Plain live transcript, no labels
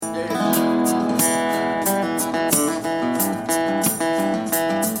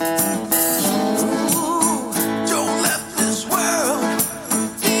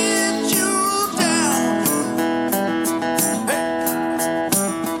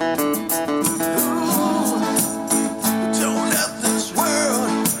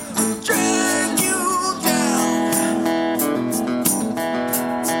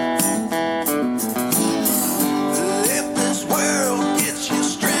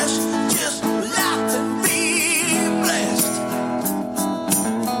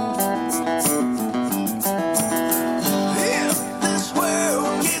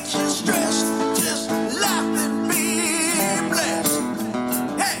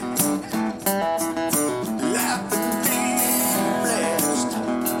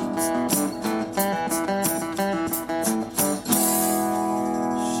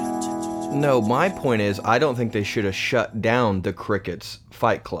No, my point is, I don't think they should have shut down the Crickets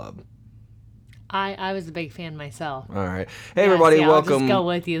Fight Club. I was a big fan myself. All right. Hey, everybody, welcome. I'll just go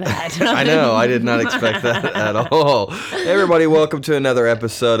with you that. I know. I did not expect that at all. Hey, everybody, welcome to another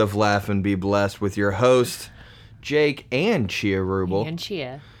episode of Laugh and Be Blessed with your host, Jake and Chia Rubel. And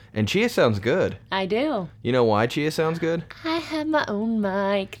Chia. And Chia sounds good. I do. You know why Chia sounds good? I have my own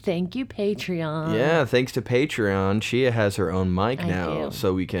mic. Thank you, Patreon. Yeah, thanks to Patreon, Chia has her own mic now, do.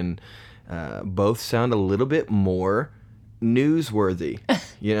 so we can both sound a little bit more newsworthy,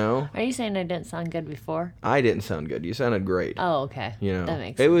 you know? Are you saying I didn't sound good before? I didn't sound good. You sounded great. Oh, okay. You know, that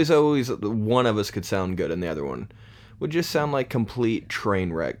makes it sense. was always one of us could sound good and the other one would just sound like complete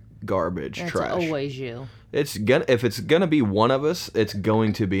train wreck garbage That's trash. always you. If it's gonna be one of us, it's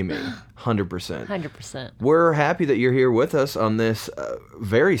going to be me, 100%. 100%. We're happy that you're here with us on this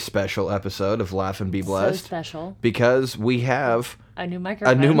very special episode of Laugh and Be Blessed. So special. Because we have A new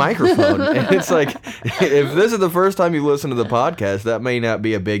microphone. a new microphone. And it's like, if this is the first time you listen to the podcast, that may not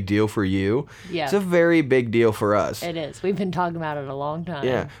be a big deal for you. Yeah. It's a very big deal for us. It is. We've been talking about it a long time.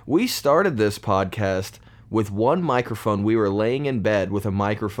 Yeah. We started this podcast with one microphone. We were laying in bed with a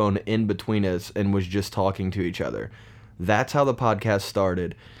microphone in between us and was just talking to each other. That's how the podcast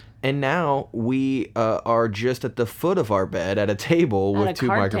started. And now we are just at the foot of our bed at a table with two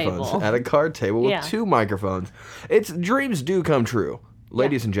microphones. Table. At a card table with Yeah. two microphones. Dreams do come true,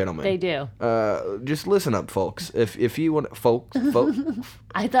 ladies and gentlemen. They do. Just listen up, folks. If you want, folks.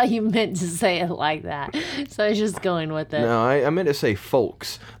 I thought you meant to say it like that. So I was just going with it. No, I meant to say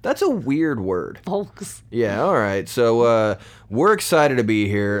folks. That's a weird word. Folks. Yeah, all right. So we're excited to be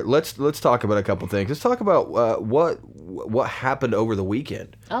here. Let's talk about a couple things. Let's talk about what happened over the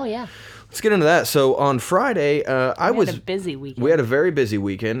weekend. Oh, yeah. Let's get into that. So on Friday, We had a busy weekend. We had a very busy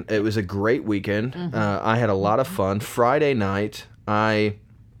weekend. It was a great weekend. I had a lot of fun. Friday night, I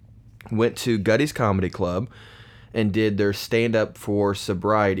went to Gutty's Comedy Club and did their stand-up for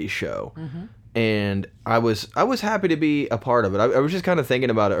sobriety show. And I was happy to be a part of it. I was just kind of thinking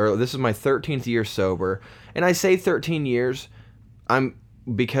about it earlier. This is my 13th year sober. And I say 13 years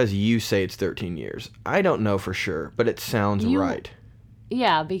because you say it's 13 years. I don't know for sure, but it sounds right.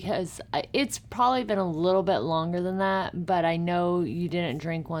 Yeah, because it's probably been a little bit longer than that, but I know you didn't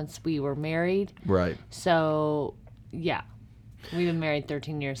drink once we were married. Right. So, yeah. We've been married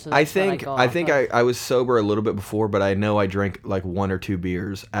 13 years, so I that's what think go I off think of. I was sober a little bit before, but I know I drank like one or two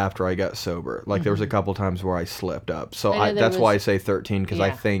beers after I got sober. Like there was a couple times where I slipped up. So that's why I say 13, because I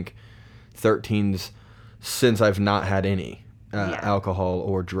Yeah. think 13's since I've not had any alcohol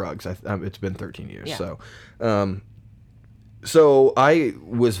or drugs. It's been 13 years. Yeah. So I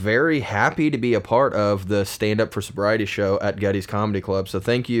was very happy to be a part of the Stand Up for Sobriety show at Gutty's Comedy Club. So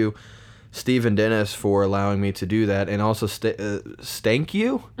thank you, Steve and Dennis, for allowing me to do that, and also stank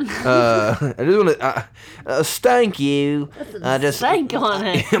you. I just want to stank you. Just Stank on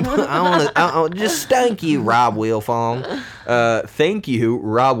it. I want to just stank you, Rob Wilfong. Thank you,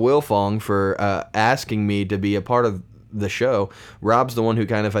 Rob Wilfong, for asking me to be a part of the show. Rob's the one who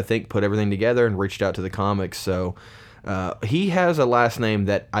kind of, I think, put everything together and reached out to the comics. So he has a last name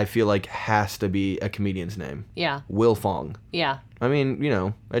that I feel like has to be a comedian's name. Yeah. Wilfong. Yeah. I mean, you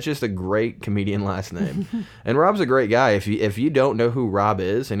know, that's just a great comedian last name. And Rob's a great guy. If you don't know who Rob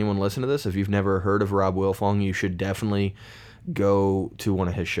is, anyone listen to this, if you've never heard of Rob Wilfong, you should definitely go to one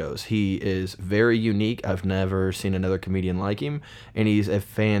of his shows. He is very unique. I've never seen another comedian like him, and he's a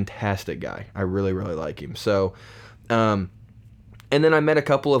fantastic guy. I really, really like him. So, and then I met a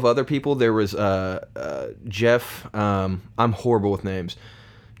couple of other people. There was Jeff. I'm horrible with names.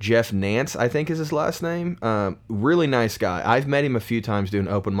 Jeff Nance, I think is his last name. Really nice guy. I've met him a few times doing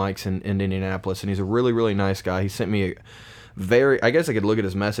open mics in Indianapolis, and he's a really, really nice guy. He sent me I guess I could look at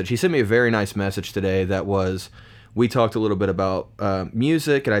his message. He sent me a very nice message today that was, we talked a little bit about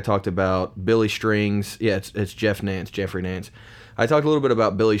music, and I talked about Billy Strings. Yeah, it's Jeff Nance, Jeffrey Nance. I talked a little bit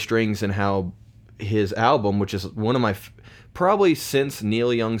about Billy Strings and how his album, which is one of my, probably since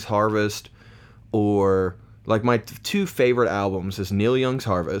Neil Young's Harvest, or like my two favorite albums is Neil Young's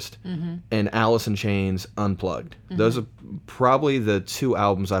Harvest and Alice in Chains Unplugged. Those are probably the two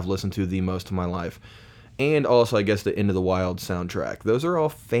albums I've listened to the most in my life. And also, I guess, the Into the Wild soundtrack. Those are all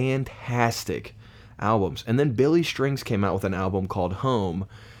fantastic albums. And then Billy Strings came out with an album called Home,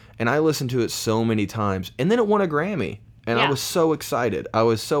 and I listened to it so many times. And then it won a Grammy. And I was so excited. I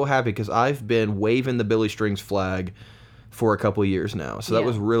was so happy because I've been waving the Billy Strings flag for a couple of years now. So that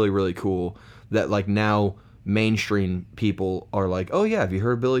was really, really cool that, like, now mainstream people are like, oh yeah, have you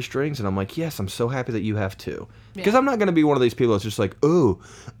heard of Billy Strings? And I'm like, yes, I'm so happy that you have too. Because I'm not going to be one of these people that's just like, oh,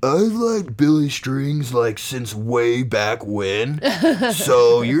 I've liked Billy Strings like since way back when.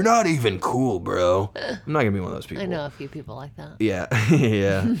 So you're not even cool, bro. I'm not going to be one of those people. I know a few people like that. Yeah,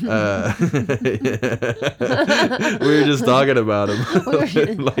 yeah. We were just talking about him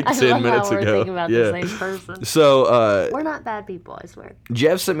like 10 minutes ago. We're thinking about the same person. So we're not bad people, I swear.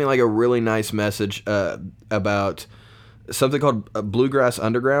 Jeff sent me like a really nice message about something called Bluegrass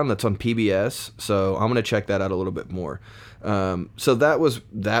Underground that's on PBS. So I'm gonna check that out a little bit more. So that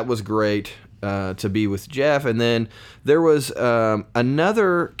was great to be with Jeff, and then there was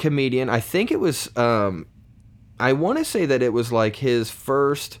another comedian. I think it was. I want to say that it was like his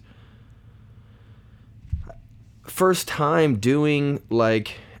first time doing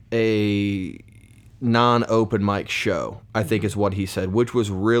like a non-open mic show, I think is what he said, which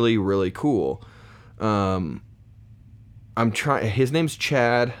was really, really cool. His name's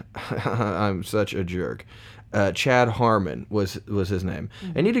Chad. I'm such a jerk. Chad Harmon was his name.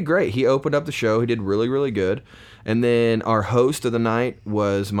 Mm-hmm. And he did great. He opened up the show. He did really, really good. And then our host of the night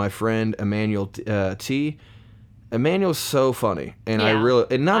was my friend Emmanuel T. Emmanuel's so funny. And I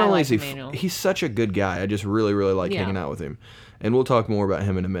not only is he's such a good guy. I just really, really like hanging out with him. And we'll talk more about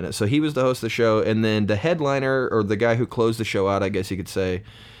him in a minute. So he was the host of the show. And then the headliner, or the guy who closed the show out, I guess you could say,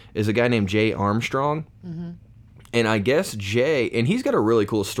 is a guy named Jay Armstrong. Mm-hmm. And I guess Jay, and he's got a really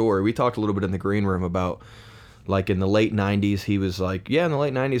cool story. We talked a little bit in the green room about, like, in the late 90s, he was like, yeah, in the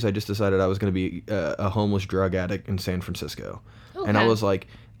late 90s, I just decided I was going to be a homeless drug addict in San Francisco. Okay. And I was like,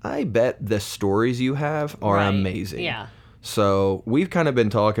 I bet the stories you have are amazing. Yeah. So we've kind of been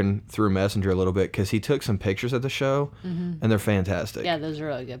talking through Messenger a little bit because he took some pictures at the show, and they're fantastic. Yeah, those are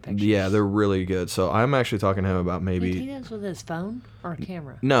really good pictures. Yeah, they're really good. So I'm actually talking to him about maybe... Did he do this with his phone or a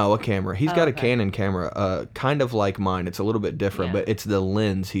camera? No, a camera. He's got a Canon camera, kind of like mine. It's a little bit different, but it's the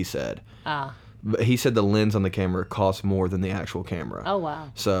lens, he said. Ah. But he said the lens on the camera costs more than the actual camera. Oh,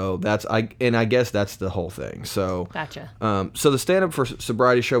 wow. So I guess that's the whole thing. So gotcha. So the Stand Up for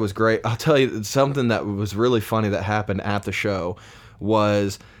Sobriety show was great. I'll tell you something that was really funny that happened at the show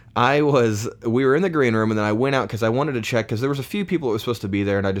was we were in the green room, and then I went out because I wanted to check, because there was a few people that were supposed to be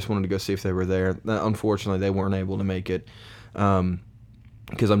there, and I just wanted to go see if they were there. Unfortunately, they weren't able to make it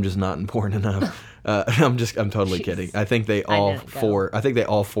because I'm just not important enough. I'm totally kidding. I think they all four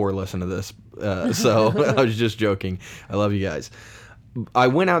listen to this. So I was just joking. I love you guys. I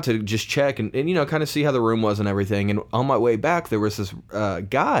went out to just check and kind of see how the room was and everything. And on my way back, there was this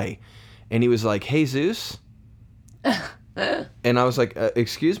guy, and he was like, "Hey, Zeus." And I was like,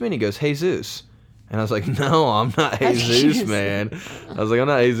 "Excuse me?" And he goes, "Hey, Zeus." And I was like, "No, I'm not Jesus, man." I was like, "I'm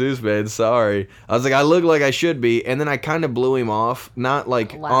not Jesus, man. Sorry." I was like, "I look like I should be." And then I kind of blew him off, not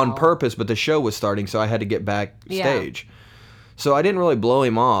like on purpose, but the show was starting, so I had to get backstage. Yeah. So I didn't really blow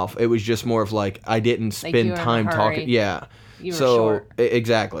him off. It was just more of like I didn't spend time talking. Yeah. You were short.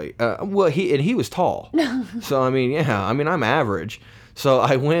 Exactly. Well, he was tall. So I'm average. So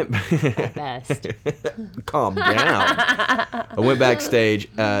I went. At best. Calm down. I went backstage,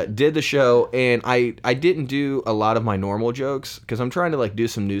 did the show, and I didn't do a lot of my normal jokes because I'm trying to like do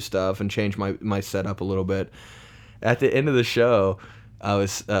some new stuff and change my setup a little bit. At the end of the show, I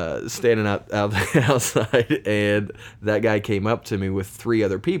was standing outside, and that guy came up to me with 3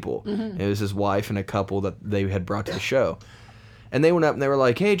 other people. Mm-hmm. It was his wife and a couple that they had brought to the show. And they went up and they were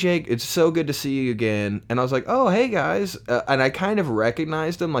like, "Hey, Jake, it's so good to see you again." And I was like, "Oh, hey, guys." And I kind of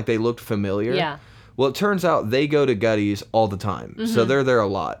recognized them, like they looked familiar. Yeah. Well, it turns out they go to Gutty's all the time. Mm-hmm. So they're there a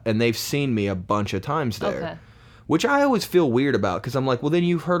lot. And they've seen me a bunch of times there. Okay. Which I always feel weird about because I'm like, well, then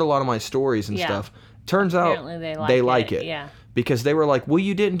you've heard a lot of my stories and stuff. Turns Apparently out they like it. Yeah. Because they were like, well,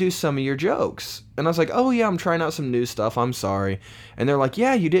 you didn't do some of your jokes. And I was like, oh, yeah, I'm trying out some new stuff. I'm sorry. And they're like,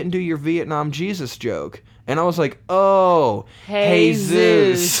 yeah, you didn't do your Vietnam Jesus joke. And I was like, oh, hey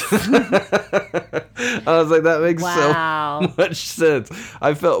Zeus. I was like, that makes so much sense.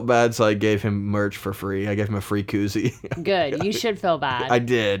 I felt bad, so I gave him merch for free. I gave him a free koozie. Good. You should feel bad. I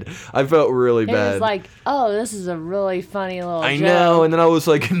did. I felt really bad. It was like, oh, this is a really funny little joke. I know. And then I was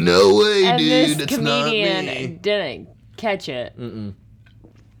like, no way, and dude. It's not me. And this comedian didn't catch it. Mm-mm.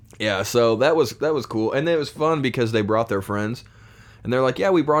 Yeah, so that was cool. And then it was fun because they brought their friends. And they're like, yeah,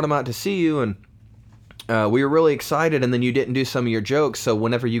 we brought them out to see you, and we were really excited, and then you didn't do some of your jokes, so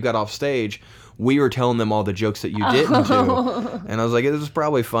whenever you got off stage, we were telling them all the jokes that you didn't do. And I was like, this is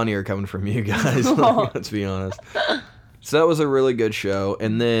probably funnier coming from you guys, let's be honest. So that was a really good show.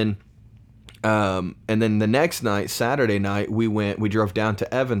 And then And then the next night, Saturday night, we drove down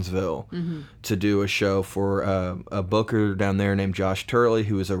to Evansville to do a show for a booker down there named Josh Turley,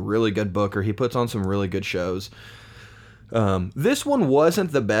 who is a really good booker. He puts on some really good shows. This one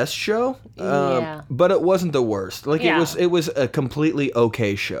wasn't the best show, but it wasn't the worst. Like it was a completely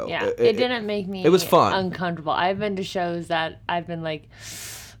okay show. Yeah, it didn't make me. It was fun. Uncomfortable. I've been to shows that I've been like,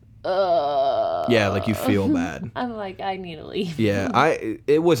 yeah, like you feel bad. I'm like, I need to leave. Yeah,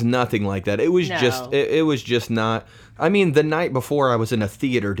 it was nothing like that. It was it was just not. I mean, the night before I was in a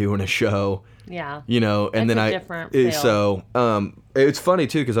theater doing a show. Yeah. You know, and it's then a different feel. So it's funny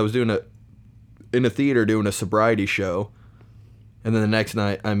too because I was in a theater doing a sobriety show. And then the next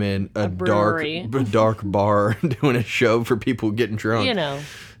night, I'm in a dark bar doing a show for people getting drunk. You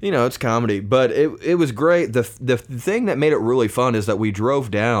know, it's comedy, but it was great. The thing that made it really fun is that we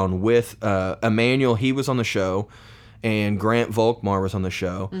drove down with Emmanuel. He was on the show, and Grant Volkmar was on the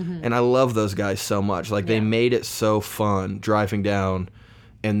show, and I love those guys so much. Like they made it so fun driving down,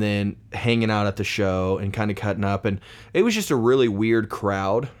 and then hanging out at the show and kind of cutting up, and it was just a really weird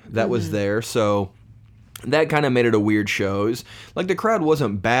crowd that was there. So. That kind of made it a weird show. It was, like, the crowd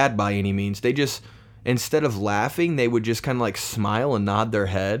wasn't bad by any means. They just, instead of laughing, they would just kind of, like, smile and nod their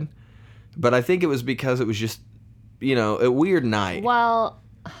head. But I think it was because it was just, a weird night. Well,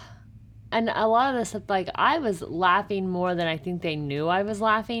 and a lot of this, like, I was laughing more than I think they knew I was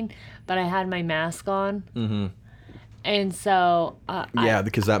laughing, but I had my mask on. Mm-hmm. And so...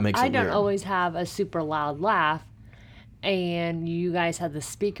 because that makes it weird. I don't always have a super loud laugh. And you guys had the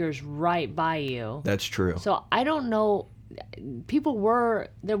speakers right by you. That's true. So I don't know.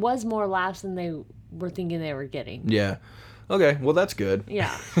 There was more laughs than they were thinking they were getting. Yeah. Okay. Well, that's good.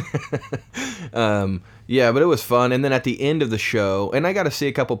 Yeah. Yeah, but it was fun. And then at the end of the show, and I got to see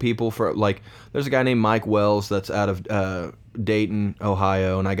a couple people there's a guy named Mike Wells that's out of Dayton,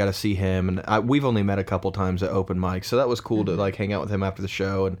 Ohio, and I got to see him. And we've only met a couple times at open mics, so that was cool to hang out with him after the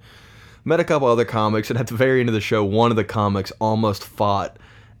show and. Met a couple other comics, and at the very end of the show, one of the comics almost fought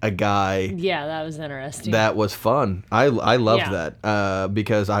a guy. Yeah, that was interesting. That was fun. I loved that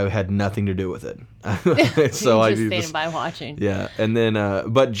because I had nothing to do with it. So I just standing by watching. Yeah, and then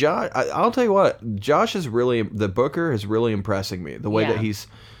but Josh, I'll tell you what, Josh is really the booker is really impressing me. The way that he's.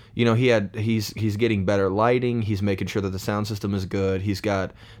 He's getting better lighting. He's making sure that the sound system is good. He's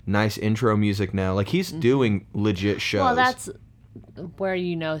got nice intro music now. Like he's doing legit shows. Well, that's where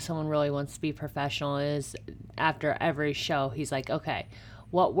someone really wants to be professional is after every show he's like, okay,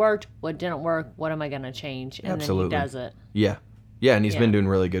 what worked, what didn't work, what am I going to change, and then he does it. Yeah and he's been doing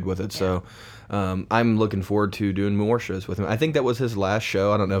really good with it. So I'm looking forward to doing more shows with him. I think that was his last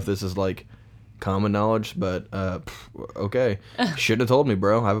show. I don't know if this is like common knowledge, but okay, shouldn't have told me,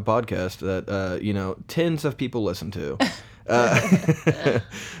 bro. I have a podcast that tens of people listen to.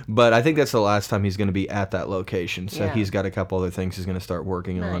 But I think that's the last time he's going to be at that location. So he's got a couple other things he's going to start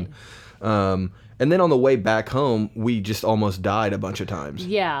working on. And then on the way back home, we just almost died a bunch of times.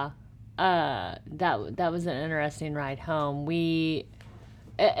 Yeah. That was an interesting ride home.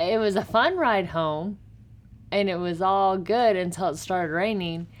 It was a fun ride home, and it was all good until it started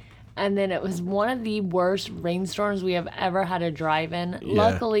raining. And then it was one of the worst rainstorms we have ever had to drive in. Yeah.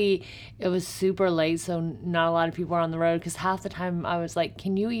 Luckily, it was super late, so not a lot of people were on the road. Because half the time I was like,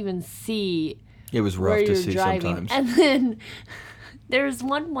 can you even see it was rough to see driving? Sometimes. And then there's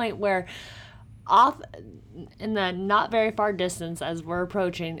one point where off in the not very far distance as we're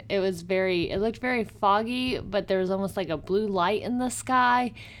approaching, it looked very foggy, but there was almost like a blue light in the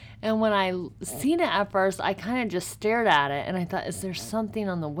sky. And when I seen it at first, I kind of just stared at it, and I thought, is there something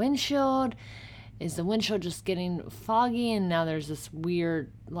on the windshield? Is the windshield just getting foggy, and now there's this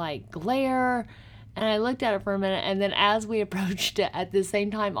weird, glare? And I looked at it for a minute, and then as we approached it, at the same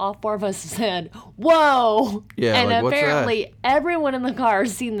time, all four of us said, whoa! Yeah, and what's apparently, everyone in the car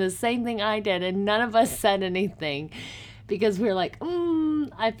seen the same thing I did, and none of us said anything. Because we were like,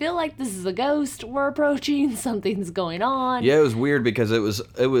 I feel like this is a ghost we're approaching. Something's going on. Yeah, it was weird because it was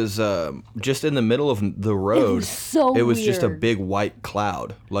just in the middle of the road. It was so It was weird. just a big white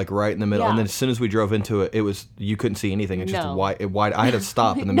cloud, right in the middle. Yeah. And then as soon as we drove into it, you couldn't see anything. It's just white. I had to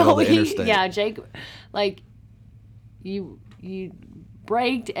stop in the middle of the interstate. Yeah, Jake, you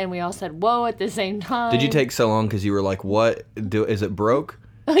braked, and we all said, whoa, at the same time. Did you take so long because you were like, what? Is it broke?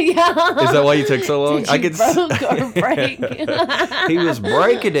 Yeah. Is that why you took so long? Did you broke or break? He was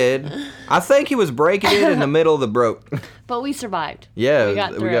breaking it. I think he was breaking it in the middle of the broke. But we survived. Yeah, we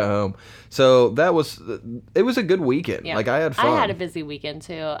got home. So it was a good weekend. Yeah. I had fun. I had a busy weekend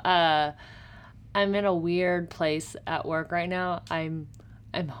too. I'm in a weird place at work right now. I'm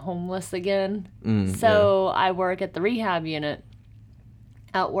homeless again. So I work at the rehab unit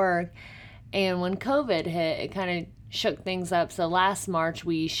at work. And when COVID hit, it kind of shook things up. So last March,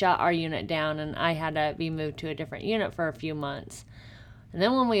 we shut our unit down and I had to be moved to a different unit for a few months. And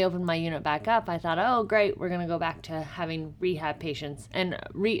then when we opened my unit back up, I thought, oh, great, we're going to go back to having rehab patients. And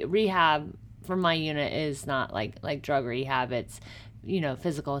rehab for my unit is not like drug rehab. It's,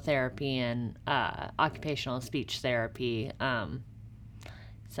 physical therapy and occupational speech therapy.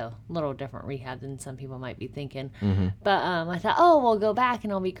 So a little different rehab than some people might be thinking. Mm-hmm. But I thought, oh, we'll go back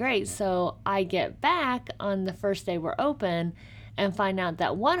and it'll be great. So I get back on the first day we're open and find out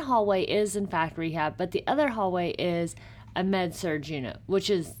that one hallway is, in fact, rehab, but the other hallway is a med-surg unit, which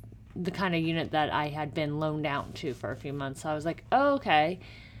is the kind of unit that I had been loaned out to for a few months. So I was like, oh, okay.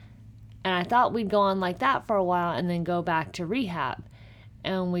 And I thought we'd go on like that for a while and then go back to rehab.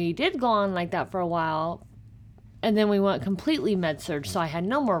 And we did go on like that for a while. And then we went completely med-surg, so I had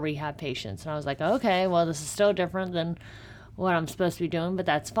no more rehab patients. And I was like, okay, well, this is still different than what I'm supposed to be doing, but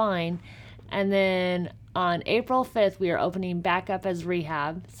that's fine. And then on April 5th, we are opening back up as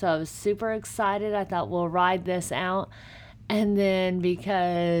rehab. So I was super excited. I thought we'll ride this out. And then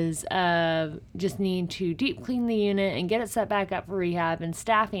because of just needing to deep clean the unit and get it set back up for rehab and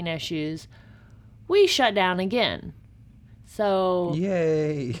staffing issues, we shut down again. So,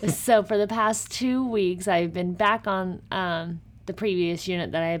 yay! So for the past 2 weeks, I've been back on the previous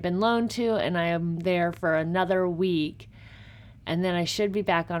unit that I had been loaned to, and I am there for another week. And then I should be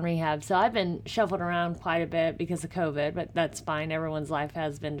back on rehab. So I've been shuffled around quite a bit because of COVID, but that's fine. Everyone's life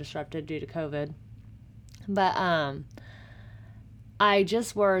has been disrupted due to COVID. But I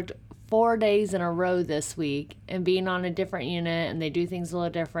just worked 4 days in a row this week, and being on a different unit, and they do things a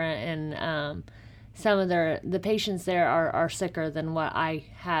little different, and some of the patients there are sicker than what I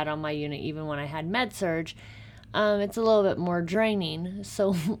had on my unit, even when I had med-surg. It's a little bit more draining.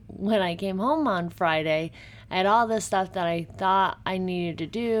 So when I came home on Friday, I had all this stuff that I thought I needed to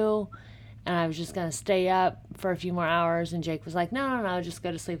do, and I was just going to stay up for a few more hours, and Jake was like, no, just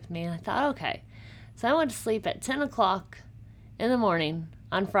go to sleep with me. And I thought, okay. So I went to sleep at 10 o'clock in the morning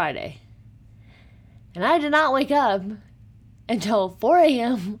on Friday. And I did not wake up until 4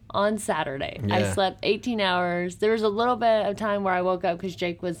 a.m. on Saturday. Yeah. I slept 18 hours. There was a little bit of time where I woke up because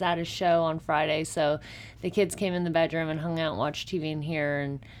Jake was at his show on Friday. So the kids came in the bedroom and hung out and watched TV in here.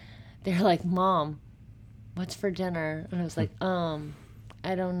 And they're like, Mom, what's for dinner? And I was like,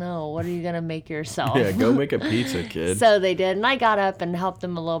 I don't know. What are you going to make yourself? Yeah, go make a pizza, kid. So they did. And I got up and helped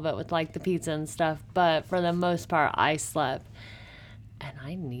them a little bit with like the pizza and stuff. But for the most part, I slept. And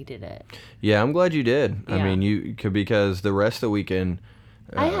I needed it. Yeah, I'm glad you did. Yeah. I mean, you could, because the rest of the weekend.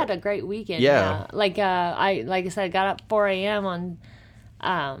 I had a great weekend. Yeah. Like I said, I got up 4 a.m.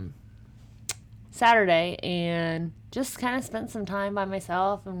 on Saturday and just kind of spent some time by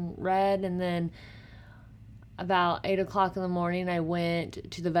myself and read. And then about 8 o'clock in the morning, I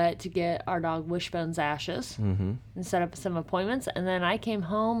went to the vet to get our dog Wishbone's ashes and set up some appointments. And then I came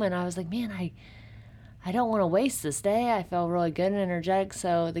home and I was like, man, I don't want to waste this day. I feel really good and energetic.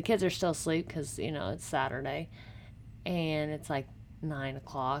 So the kids are still asleep because, it's Saturday. And it's like 9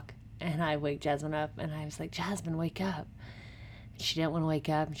 o'clock. And I wake Jasmine up. And I was like, Jasmine, wake up. And she didn't want to wake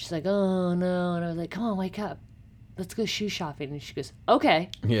up. And she's like, oh, no. And I was like, come on, wake up. Let's go shoe shopping. And she goes,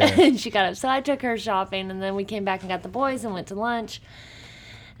 okay. Yeah. And she got up. So I took her shopping. And then we came back and got the boys and went to lunch.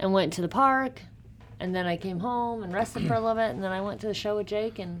 And went to the park. And then I came home and rested for a little bit. And then I went to the show with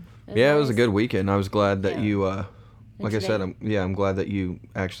Jake. And it was a good weekend. I was glad that you, like I today- said, I'm glad that you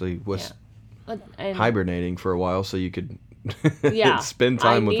actually was hibernating for a while so you could spend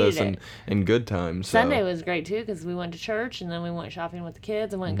time with us and good times. So. Sunday was great too because we went to church and then we went shopping with the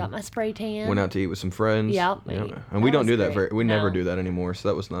kids and went and got my spray tan. Went out to eat with some friends. Yep. And we don't do that great. we No. never do that anymore, so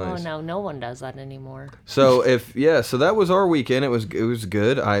that was nice. Oh no one does that anymore. So so that was our weekend. It was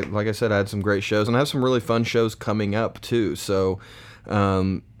good. Like I said, I had some great shows and I have some really fun shows coming up too. So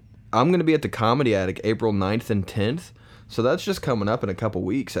I'm going to be at the Comedy Attic April 9th and 10th. So that's just coming up in a couple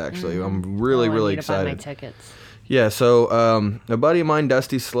weeks, actually. I'm really I excited. need to buy my tickets. Yeah, so a buddy of mine,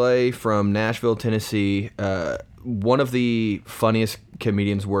 Dusty Slay from Nashville, Tennessee, one of the funniest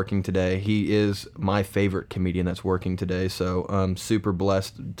comedians working today. He is my favorite comedian that's working today, so I'm super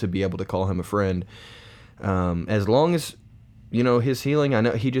blessed to be able to call him a friend. As long as, his healing, I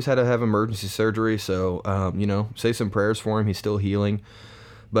know he just had to have emergency surgery, so, say some prayers for him. He's still healing.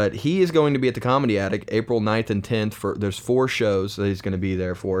 But he is going to be at the Comedy Attic April 9th and 10th. There's 4 shows that he's going to be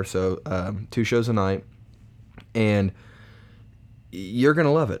there for, so 2 shows a night. And you're going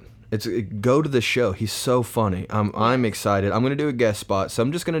to love it. Go to the show. He's so funny. I'm excited. I'm going to do a guest spot, so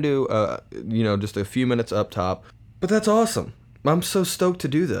I'm just going to do, just a few minutes up top. But that's awesome. I'm so stoked to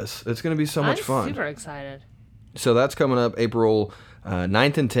do this. It's going to be so much fun. I'm super excited. So that's coming up April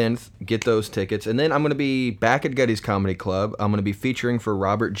 9th and 10th, get those tickets. And then I'm going to be back at Gutty's Comedy Club. I'm going to be featuring for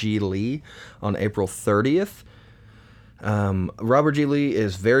Robert G. Lee on April 30th. Robert G. Lee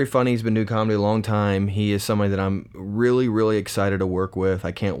is very funny. He's been doing comedy a long time. He is somebody that I'm really, really excited to work with.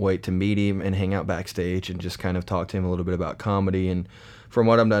 I can't wait to meet him and hang out backstage and just kind of talk to him a little bit about comedy. And from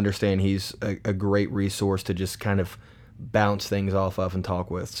what I'm to understand, he's a great resource to just kind of bounce things off of and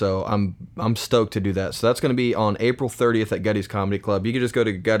talk with. So I'm stoked to do that. So that's going to be on April 30th at Gutty's Comedy Club. You can just go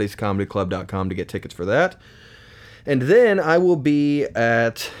to guttyscomedyclub.com to get tickets for that. And then I will be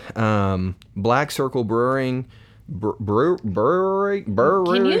at Black Circle Brewing. Brewery.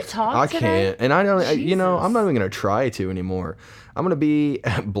 Can you talk I today? can't. And I don't, Jesus. I'm not even going to try to anymore. I'm going to be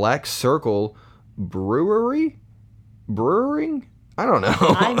at Black Circle Brewing? I don't know.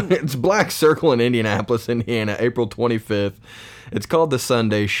 It's Black Circle in Indianapolis, Indiana, April 25th. It's called The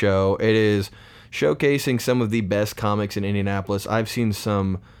Sunday Show. It is showcasing some of the best comics in Indianapolis. I've seen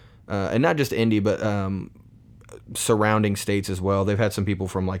some, and not just Indy, but surrounding states as well. They've had some people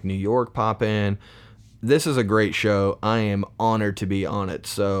from like New York pop in. This is a great show. I am honored to be on it.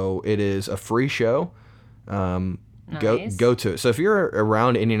 So it is a free show. Nice. Go to it. So if you're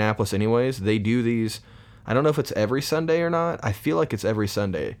around Indianapolis anyways, they do these. I don't know if it's every Sunday or not. I feel like it's every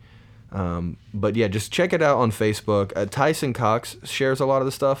Sunday. But yeah, just check it out on Facebook. Tyson Cox shares a lot of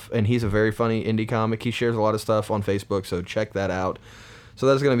the stuff, and he's a very funny indie comic. He shares a lot of stuff on Facebook, so check that out. So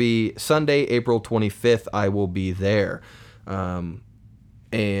that's going to be Sunday, April 25th. I will be there.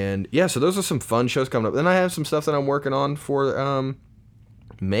 And yeah, so those are some fun shows coming up. Then I have some stuff that I'm working on for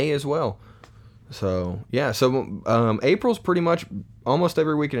May as well. So yeah, so April's pretty much almost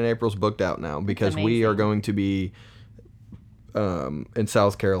every weekend in April's booked out now because we are going to be in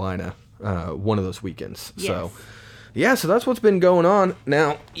South Carolina one of those weekends. Yes. So yeah, so that's what's been going on.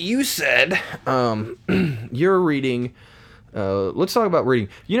 Now you said you're reading. Let's talk about reading.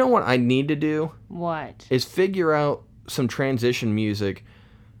 You know what I need to do? What? Is figure out some transition music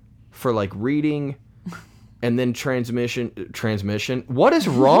for like reading and then transmission. What is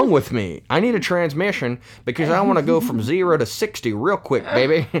wrong with me? I need a transmission because I want to go from 0 to 60 real quick,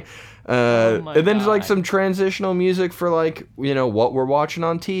 baby. And then there's like some transitional music for like, you know, what we're watching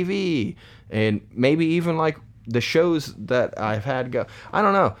on TV and maybe even like the shows that I've had go. I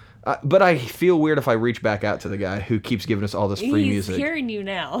don't know. But I feel weird if I reach back out to the guy who keeps giving us all this free music. He's hearing you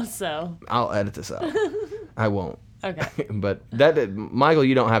now, so. I'll edit this out. I won't. Okay. But Michael,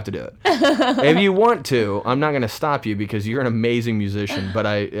 you don't have to do it. If you want to, I'm not going to stop you because you're an amazing musician. But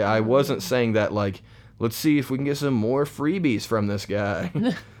I wasn't saying that like, let's see if we can get some more freebies from this guy.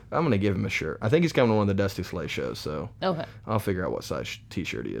 I'm going to give him a shirt. I think he's coming to one of the Dusty Slay shows, so Okay. I'll figure out what size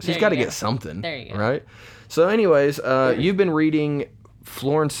t-shirt he is. There He's got to you go. get something. There you go. Right? So anyways, you've been reading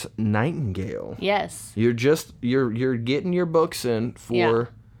Florence Nightingale. Yes. You're getting your books in for Yeah.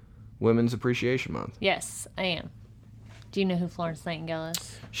 Women's Appreciation Month. Yes, I am. Do you know who Florence Nightingale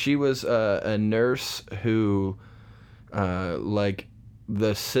is? She was a nurse who, like,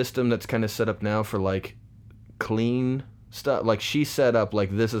 the system that's kind of set up now for, like, clean stuff. Like, she set up,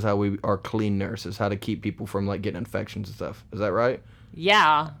 like, this is how we are clean nurses, how to keep people from, like, getting infections and stuff. Is that right?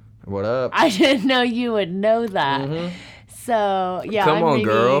 Yeah. What up? I didn't know you would know that. Mhm. So, yeah, Come I'm on, reading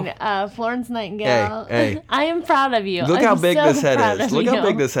girl. Florence Nightingale. Hey. I am proud of you. Look how I'm big so this head proud is. of Look how you.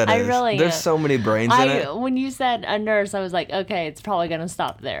 big this head I is. really There's am. so many brains in it. When you said a nurse, I was like, okay, it's probably going to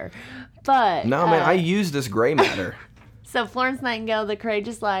stop there. But No, man, I use this gray matter. So Florence Nightingale, The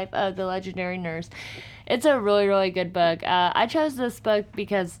Courageous Life of the Legendary Nurse. It's a really, really good book. I chose this book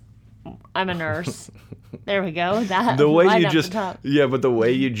because I'm a nurse. There we go. That The way right you off the just top. but the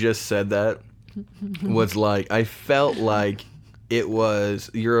way you just said that was like I felt like it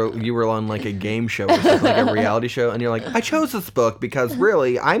was you were on like a game show or something, like a reality show, and you're like, I chose this book because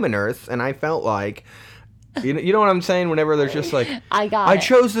really I'm a nurse and I felt like you know what I'm saying. Whenever there's just like I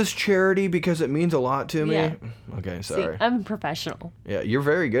chose this charity because it means a lot to me. Yeah. Okay, See, sorry. I'm a professional. Yeah, you're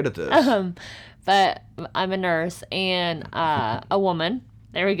very good at this. But I'm a nurse and a woman.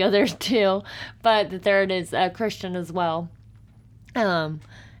 There we go. There's two. But the third is a Christian as well.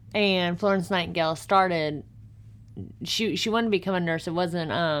 And Florence Nightingale started. She wanted to become a nurse. It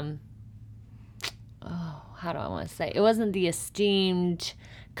wasn't. How do I want to say? It wasn't the esteemed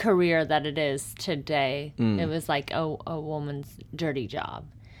career that it is today. It was like a woman's dirty job.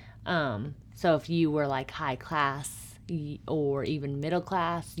 So if you were like high class or even middle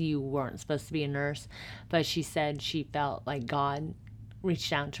class, you weren't supposed to be a nurse. But she said she felt like God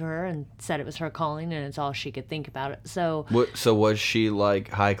reached out to her and said it was her calling and it's all she could think about it. So So was she like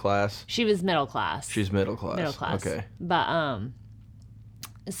high class? she was middle class. She's middle class. Middle class. Okay. But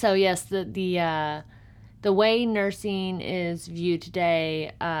so yes, the the way nursing is viewed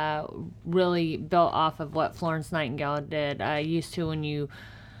today really built off of what Florence Nightingale did. Used to, when you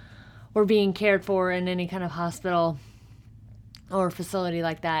were being cared for in any kind of hospital or facility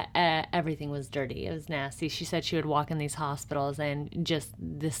like that, everything was dirty. It was nasty. She said she would walk in these hospitals and just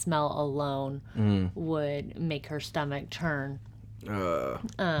the smell alone would make her stomach turn.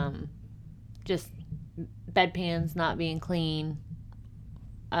 Just bedpans not being clean,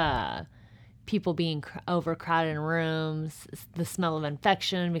 people being overcrowded in rooms, the smell of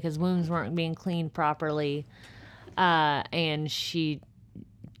infection because wounds weren't being cleaned properly. And she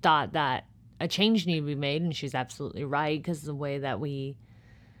thought that a change needed to be made, and she's absolutely right, because the way that we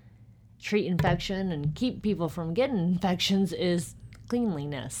treat infection and keep people from getting infections is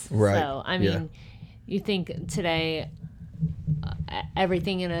cleanliness. Right. So, I mean, you think today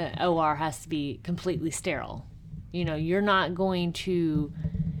everything in an OR has to be completely sterile. You know, you're not going to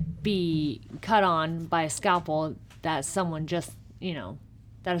be cut on by a scalpel that someone just, you know,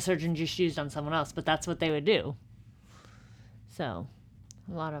 that a surgeon just used on someone else, but that's what they would do. So,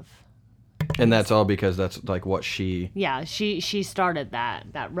 a lot of... And that's all because that's like what she... Yeah, she started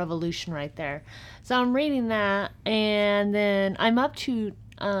that revolution right there. So I'm reading that, and then I'm up to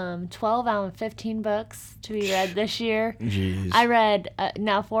 12 out of 15 books to be read this year. Jeez. I read,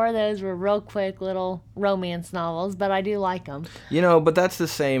 now 4 of those were real quick little romance novels, but I do like them. You know, but that's the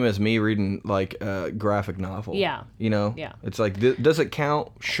same as me reading like a graphic novel. Yeah. You know? Yeah. It's like, does it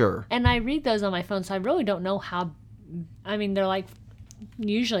count? Sure. And I read those on my phone, so I really don't know how... I mean, they're like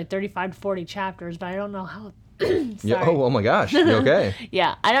usually 35 to 40 chapters, but I don't know how... Yeah. Oh my gosh. You okay?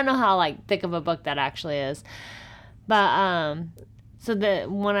 Yeah, I don't know how like thick of a book that actually is. But so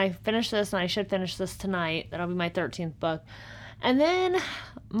when I finish this, and I should finish this tonight, that'll be my 13th book. And then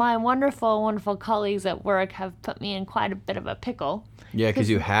my wonderful, wonderful colleagues at work have put me in quite a bit of a pickle. Yeah, because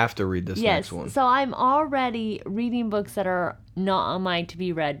you have to read this next one. So I'm already reading books that are not on my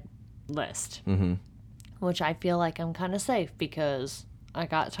to-be-read list, which I feel like I'm kind of safe because I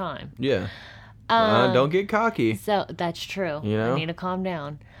got time. Yeah. Don't get cocky. So that's true. You know? I need to calm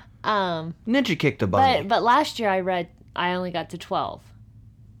down. Ninja kicked the bunny. But last year I only got to 12.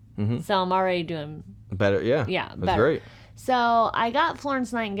 So I'm already doing better. Yeah. Yeah, That's better. great. So I got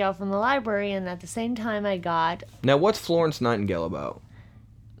Florence Nightingale from the library, and at the same time I got... Now, what's Florence Nightingale about?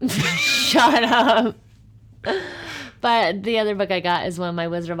 Shut up. But the other book I got is one of my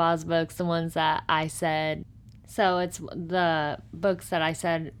Wizard of Oz books, the ones that I said... So it's the books that I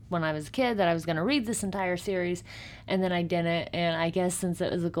said when I was a kid that I was going to read this entire series, and then I didn't. And I guess since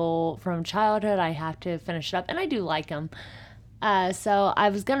it was a goal from childhood, I have to finish it up. And I do like them. So I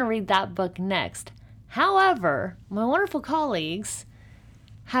was going to read that book next. However, my wonderful colleagues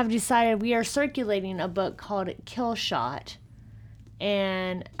have decided we are circulating a book called Kill Shot.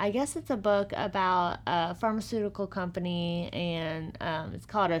 And I guess it's a book about a pharmaceutical company, and it's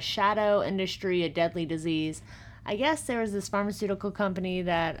called A Shadow Industry, A Deadly Disease. I guess there was this pharmaceutical company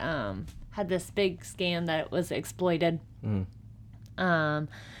that had this big scam that it was exploited. So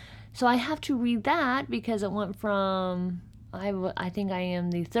I have to read that because it went from, I think I am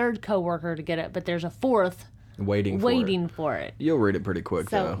the 3rd coworker to get it, but there's a 4th waiting for it. You'll read it pretty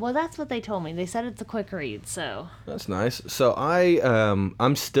quick, though. Well, that's what they told me. They said it's a quick read, so. That's nice. So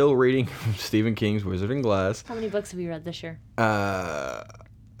I'm still reading Stephen King's Wizard and Glass. How many books have you read this year?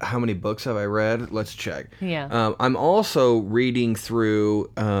 How many books have I read? Let's check. Yeah. I'm also reading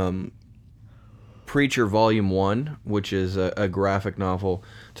through Preacher Volume 1, which is a graphic novel.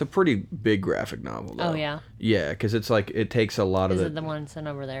 It's a pretty big graphic novel, though. Oh, yeah? Yeah, because it's like, it takes a lot of Is it the one sent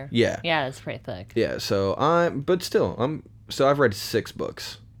over there? Yeah. Yeah, it's pretty thick. Yeah, so I've read 6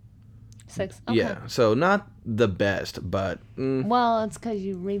 books. 6? Okay. Yeah, so not the best, but... Well, it's because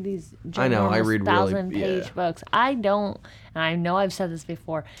you read these I know, I read 1,000-page books. I don't, and I know I've said this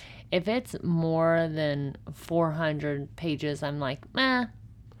before, if it's more than 400 pages, I'm like,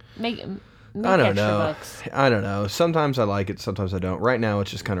 make I don't extra know. books. I don't know. Sometimes I like it, sometimes I don't. Right now,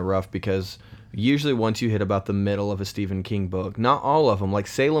 it's just kind of rough because usually once you hit about the middle of a Stephen King book, not all of them, like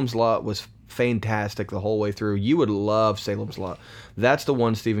Salem's Lot was fantastic the whole way through. You would love Salem's Lot. That's the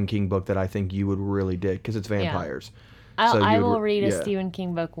one Stephen King book that I think you would really dig because it's vampires. I will read a Stephen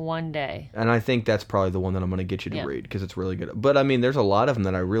King book one day. And I think that's probably the one that I'm going to get you to read because it's really good. But I mean, there's a lot of them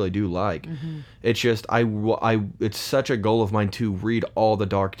that I really do like. It's just it's such a goal of mine to read all the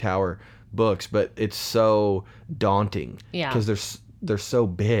Dark Tower books, but it's so daunting. Yeah. Because they're so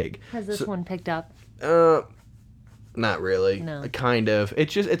big. Has this one picked up? Not really. No. Kind of.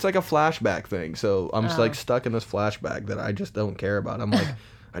 It's like a flashback thing. So I'm just like stuck in this flashback that I just don't care about. I'm like,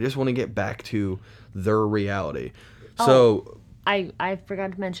 I just want to get back to their reality. So I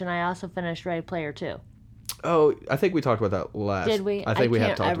forgot to mention I also finished Ready Player 2. Oh, I think we talked about that last. Did we? I think we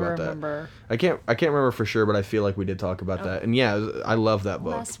have talked ever about that. remember. I can't remember for sure, but I feel like we did talk about that. And yeah, I love that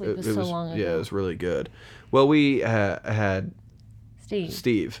book. Last week was so long ago. Yeah, it was really good. Well, we had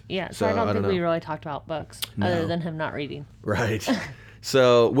Steve. Yeah, so I don't think we really talked about books other than him not reading. Right.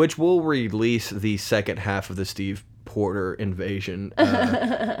 So, which we'll release the second half of the Steve Porter invasion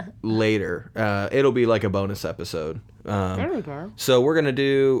later. It'll be like a bonus episode. There we go. So we're gonna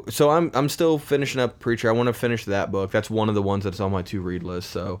do. So I'm still finishing up Preacher. I want to finish that book. That's one of the ones that's on my to read list.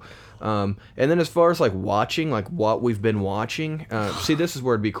 So, and then as far as like watching, like what we've been watching. See, this is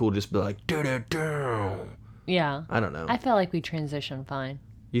where it'd be cool. Just be like, Yeah. I don't know. I feel like we transition fine.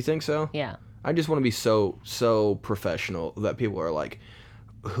 You think so? Yeah. I just want to be so professional that people are like,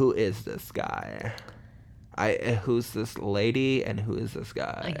 who is this guy? Who's this lady and who is this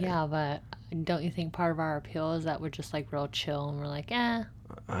guy? Yeah, but don't you think part of our appeal is that we're just like real chill and we're like, eh?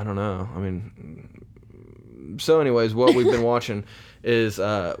 I don't know. I mean, so anyways, what we've been watching is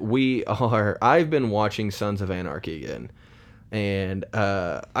I've been watching Sons of Anarchy again, and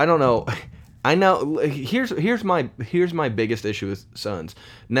I don't know. I know here's my biggest issue with Sons.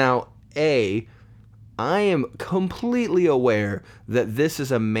 Now, I am completely aware that this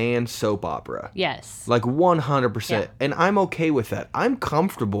is a man soap opera. Yes. Like 100%. Yeah. And I'm okay with that. I'm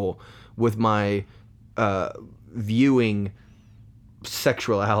comfortable with my viewing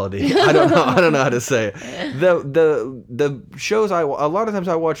sexuality. I don't know how to say it. The shows a lot of times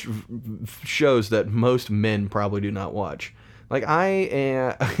I watch shows that most men probably do not watch. Like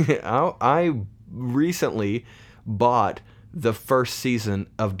I recently bought the first season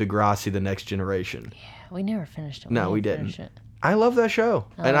of Degrassi: The Next Generation. Yeah, we never finished it. No, we didn't. I love that show.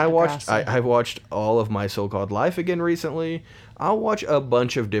 And I watched watched all of My So-Called Life again recently. I'll watch a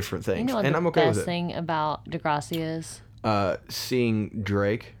bunch of different things. You know what and the I'm okay with best it. thing about Degrassi is? Seeing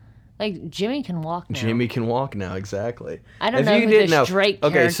Drake. Like, Jimmy can walk now. Jimmy can walk now, exactly. I don't know who this Drake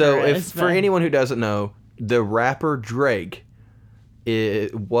character is. Okay, so for but... anyone who doesn't know, the rapper Drake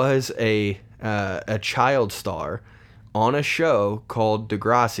was a child star on a show called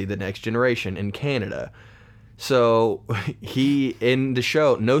Degrassi: The Next Generation in Canada. So he, in the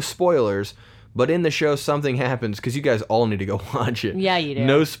show, no spoilers, but in the show something happens, because you guys all need to go watch it. Yeah, you do.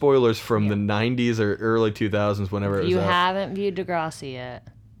 No spoilers from the 90s or early 2000s, whenever it was You out. haven't viewed Degrassi yet.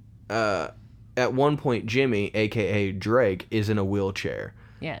 At one point, Jimmy, a.k.a. Drake, is in a wheelchair.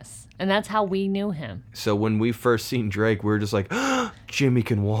 Yes. And that's how we knew him. So when we first seen Drake, we were just like, Jimmy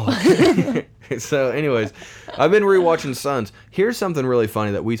can walk. So anyways, I've been rewatching Sons. Here's something really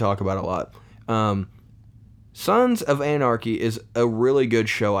funny that we talk about a lot. Sons of Anarchy is a really good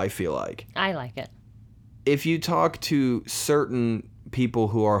show, I feel like. I like it. If you talk to certain people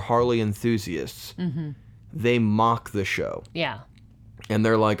who are Harley enthusiasts, they mock the show. Yeah. And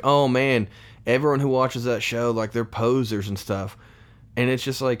they're like, oh man, everyone who watches that show, like, they're posers and stuff. And it's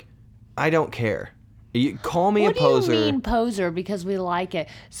just like, I don't care. You call me a poser. What do you mean poser? Because we like it.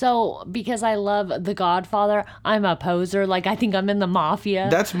 So, because I love The Godfather, I'm a poser. Like, I think I'm in the mafia.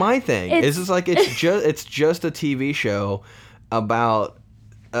 That's my thing. It's just like, it's just a TV show about,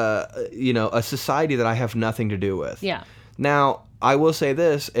 a society that I have nothing to do with. Yeah. Now, I will say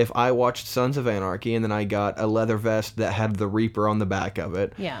this. If I watched Sons of Anarchy and then I got a leather vest that had the Reaper on the back of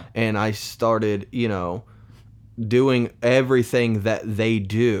it. Yeah. And I started, doing everything that they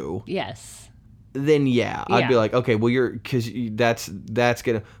do. Yes. Then I'd be like, okay, well because that's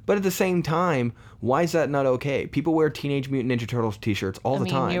gonna. But at the same time, why is that not okay? People wear Teenage Mutant Ninja Turtles t-shirts all the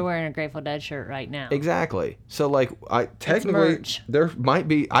time. You're wearing a Grateful Dead shirt right now. Exactly. So like, there might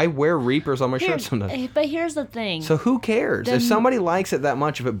be. I wear Reapers on my shirt sometimes. But here's the thing. So who cares? If somebody likes it that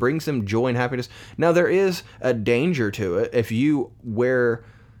much, if it brings them joy and happiness. Now there is a danger to it if you wear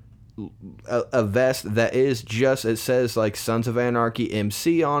a vest that is just, it says like Sons of Anarchy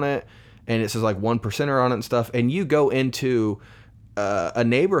MC on it, and it says like 1%er on it and stuff, and you go into a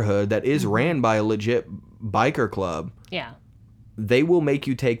neighborhood that is ran by a legit biker club. Yeah. They will make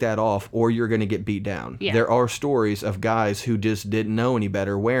you take that off or you're going to get beat down. Yeah. There are stories of guys who just didn't know any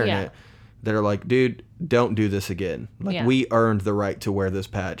better wearing it that are like, dude, don't do this again. Like, we earned the right to wear this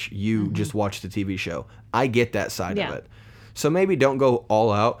patch. You just watched the TV show. I get that side of it. So maybe don't go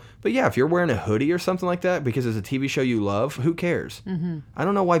all out. But yeah, if you're wearing a hoodie or something like that because it's a TV show you love, who cares? I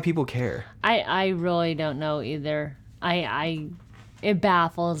don't know why people care. I really don't know either. It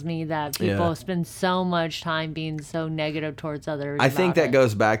baffles me that people spend so much time being so negative towards others. I think that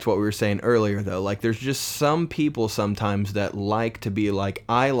goes back to what we were saying earlier, though. Like, there's just some people sometimes that like to be like,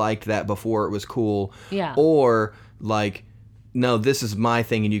 I liked that before it was cool. Yeah. Or, like, no, this is my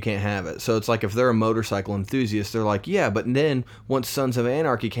thing and you can't have it. So it's like if they're a motorcycle enthusiast, they're like, yeah, but then once Sons of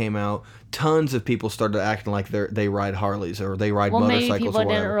Anarchy came out, tons of people started acting like they ride Harleys or they ride motorcycles maybe people or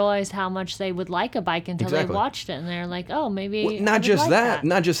whatever. didn't realize how much they would like a bike until Exactly. they watched it, and they're like, oh, maybe Well, I not would just like that,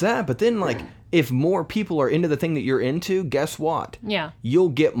 not just that, but then like if more people are into the thing that you're into, guess what? Yeah. You'll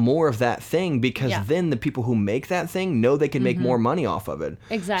get more of that thing because Yeah. then the people who make that thing know they can make more money off of it.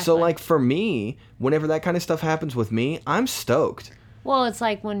 Exactly. So like for me, whenever that kind of stuff happens with me, I'm stoked. Well, it's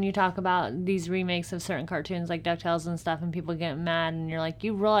like when you talk about these remakes of certain cartoons like DuckTales and stuff, and people get mad, and you're like,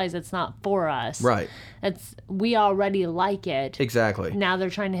 you realize it's not for us. Right. We already like it. Exactly. Now they're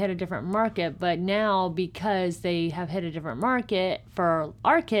trying to hit a different market, but now because they have hit a different market for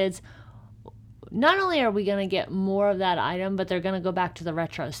our kids, not only are we going to get more of that item, but they're going to go back to the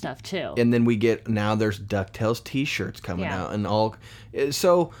retro stuff too. And then now there's DuckTales t-shirts coming Yeah. out and all.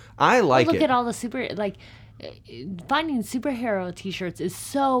 So I like Look it. at all the finding superhero t-shirts is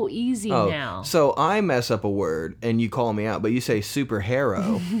so easy now. So I mess up a word and you call me out, but you say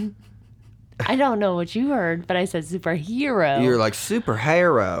superhero. I don't know what you heard, but I said superhero. You're like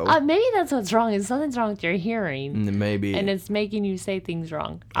superhero. Maybe that's what's wrong. Is something's wrong with your hearing, Maybe. and it's making you say things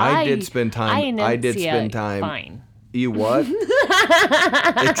wrong. I did spend time. I did enunciate spend time. Fine. You what?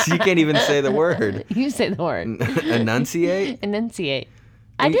 You can't even say the word. You say the word. Enunciate? Enunciate.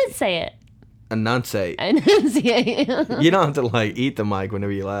 I did say it. Enunciate. Enunciate. You don't have to like eat the mic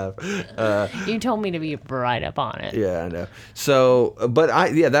whenever you laugh. You told me to be right up on it. Yeah, I know. So, but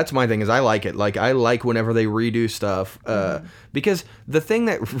that's my thing is I like it. Like I like whenever they redo stuff because the thing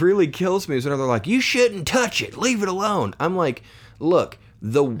that really kills me is when they're like, you shouldn't touch it, leave it alone. I'm like, look,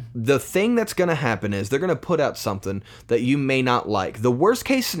 the thing that's going to happen is they're going to put out something that you may not like. The worst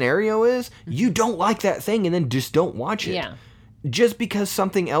case scenario is you don't like that thing and then just don't watch it. Yeah. Just because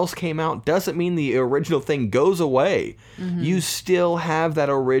something else came out doesn't mean the original thing goes away. You still have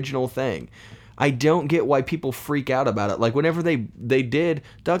that original thing. I don't get why people freak out about it. Like whenever they did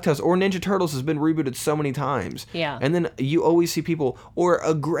DuckTales or Ninja Turtles has been rebooted so many times. Yeah. And then you always see people, or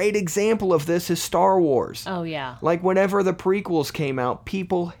a great example of this is Star Wars. Oh yeah. Like whenever the prequels came out,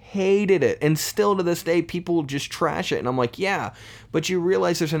 people hated it. And still to this day, people just trash it. And I'm like, yeah, but you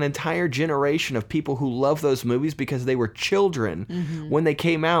realize there's an entire generation of people who love those movies because they were children when they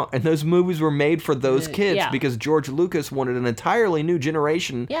came out. And those movies were made for those kids yeah. because George Lucas wanted an entirely new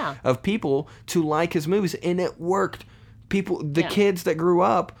generation Yeah. of people to like his movies. And it worked. The Yeah. kids that grew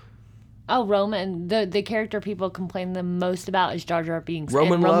up, Oh, Roman, the character people complain the most about is Jar Jar Binks.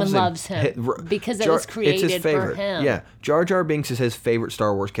 Roman and Roman loves him him. because it Jar- was created it's his favorite. for him. Yeah, Jar Jar Binks is his favorite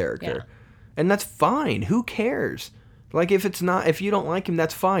Star Wars character, and that's fine. Who cares? Like if you don't like him,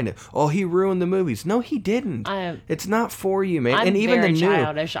 that's fine. Oh, he ruined the movies. No, he didn't. It's not for you, man. I'm and even very the new,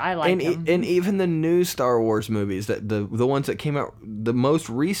 childish. I like him. And even the new Star Wars movies, that the ones that came out the most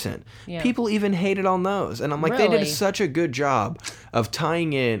recent, Yeah. people even hated on those. And I'm like, they Really? did such a good job of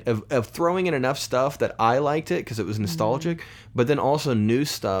tying in, of throwing in enough stuff that I liked it because it was nostalgic, Mm-hmm. but then also new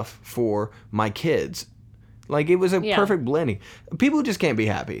stuff for my kids. Like, it was a Yeah. perfect blending. People just can't be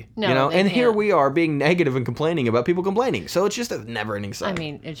happy, No, you know? they And here can't. we are being negative and complaining about people complaining. So it's just a never-ending I cycle.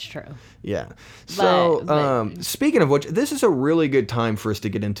 mean, it's true. Yeah. So, but- speaking of which, this is a really good time for us to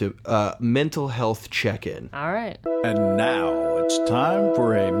get into mental health check-in. All right. And now it's time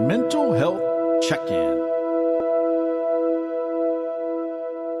for a mental health check-in.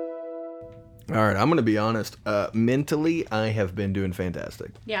 All right, I'm going to be honest. Mentally, I have been doing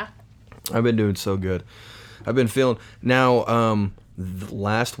fantastic. Yeah. I've been doing so good. I've been feeling now.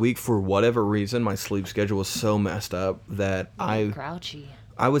 Last week, for whatever reason, my sleep schedule was so messed up that Grouchy.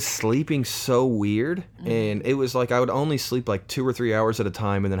 I was sleeping so weird, and it was like I would only sleep like 2 or 3 hours at a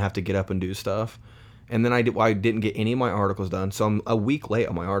time, and then have to get up and do stuff. And then I didn't get any of my articles done, so I'm a week late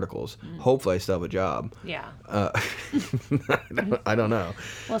on my articles. Hopefully, I still have a job. Yeah. I don't know.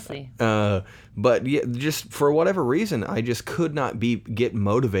 We'll see. But yeah, just for whatever reason, I just could not get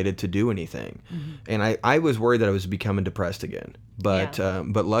motivated to do anything, and I was worried that I was becoming depressed again. But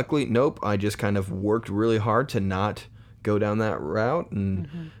but luckily, nope. I just kind of worked really hard to not go down that route,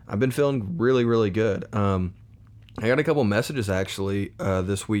 and I've been feeling really, really good. I got a couple messages actually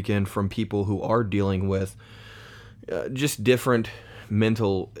this weekend from people who are dealing with just different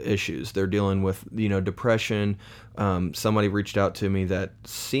mental issues. They're dealing with, depression. Somebody reached out to me that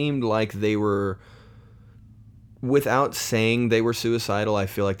seemed like they were, without saying they were suicidal, I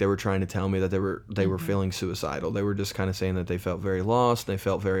feel like they were trying to tell me that they were feeling suicidal. They were just kind of saying that they felt very lost, they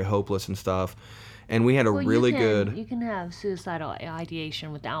felt very hopeless and stuff. And we had a really good... You can have suicidal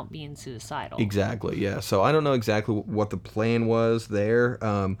ideation without being suicidal. Exactly, yeah. So I don't know exactly what the plan was there.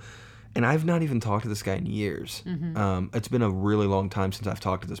 And I've not even talked to this guy in years. It's been a really long time since I've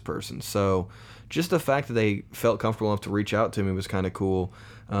talked to this person. So just the fact that they felt comfortable enough to reach out to me was kind of cool.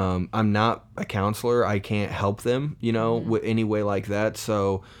 I'm not a counselor. I can't help them, any way like that.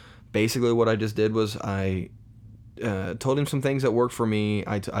 So basically what I just did was I told him some things that worked for me.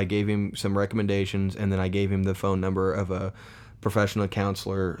 I gave him some recommendations, and then I gave him the phone number of a professional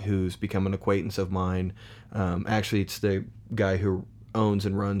counselor who's become an acquaintance of mine. Actually, it's the guy who owns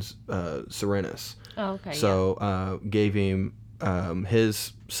and runs Serenus. Oh, okay. So gave him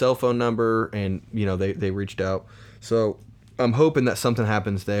his cell phone number, and they reached out. So I'm hoping that something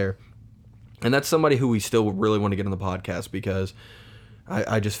happens there, and that's somebody who we still really want to get on the podcast, because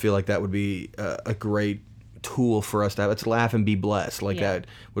I just feel like that would be a great tool for us to have. It's laugh and be blessed. That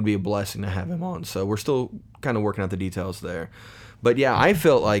would be a blessing to have him on. So we're still kind of working out the details there. But yeah, I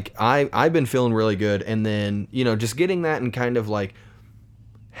felt like I've been feeling really good, and then just getting that and kind of like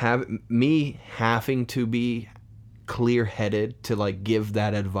having to be clear-headed to like give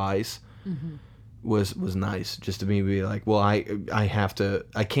that advice was nice. Just to me be like, well, I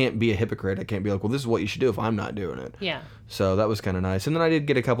can't be a hypocrite. I can't be like, well, this is what you should do if I'm not doing it. Yeah. So that was kind of nice. And then I did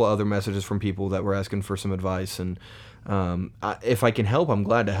get a couple other messages from people that were asking for some advice, and if I can help, I'm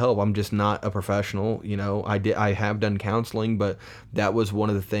glad to help. I'm just not a professional. I have done counseling, but that was one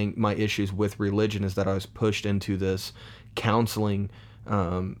of the my issues with religion, is that I was pushed into this counseling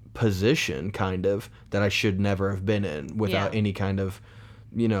position kind of that I should never have been in without any kind of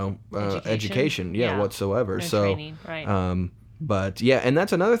education whatsoever. No so training, right. But yeah, and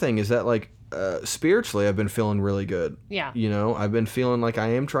that's another thing, is that like spiritually I've been feeling really good. Yeah. I've been feeling like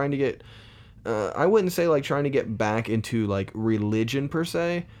I am trying to get I wouldn't say like trying to get back into like religion per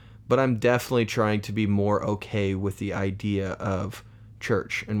se, but I'm definitely trying to be more okay with the idea of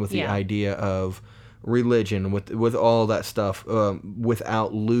church and with the idea of religion, with all that stuff,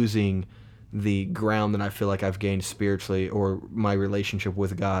 without losing the ground that I feel like I've gained spiritually, or my relationship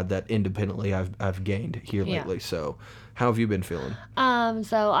with God that independently I've gained here lately. So how have you been feeling?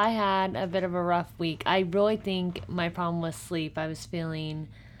 So I had a bit of a rough week. I really think my problem was sleep. I was feeling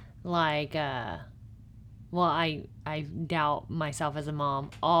like, I doubt myself as a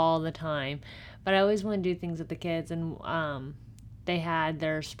mom all the time, but I always want to do things with the kids. And they had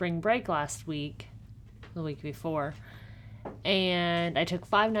their spring break last week, the week before, and I took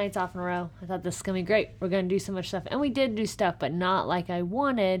 5 nights off in a row. I thought, this is gonna be great. We're gonna do so much stuff, and we did do stuff, but not like I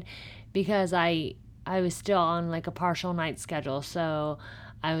wanted, because I was still on like a partial night schedule, so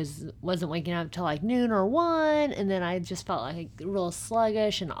I wasn't waking up till like noon or 1, and then I just felt like real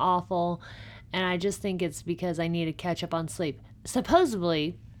sluggish and awful, and I just think it's because I need to catch up on sleep.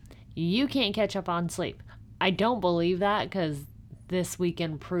 Supposedly, you can't catch up on sleep. I don't believe that, because this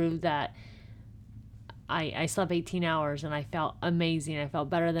weekend proved that I slept 18 hours and I felt amazing. I felt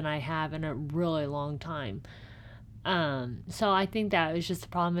better than I have in a really long time. So I think that was just the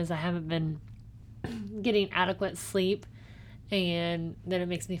problem, is I haven't been getting adequate sleep, and then it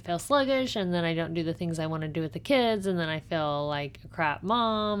makes me feel sluggish, and then I don't do the things I want to do with the kids, and then I feel like a crap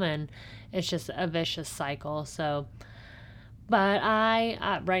mom, and it's just a vicious cycle. So, but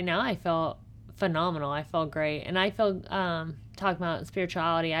right now I feel phenomenal. I feel great, and I feel talking about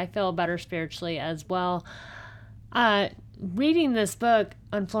spirituality, I feel better spiritually as well. Reading this book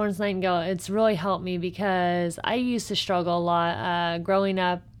on Florence Nightingale, it's really helped me, because I used to struggle a lot growing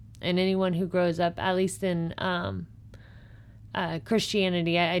up, and anyone who grows up, at least in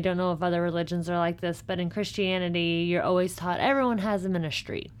Christianity, I don't know if other religions are like this, but in Christianity, you're always taught everyone has a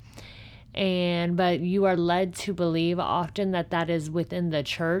ministry. But you are led to believe often that is within the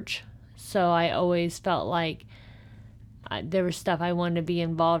church. So I always felt like there was stuff I wanted to be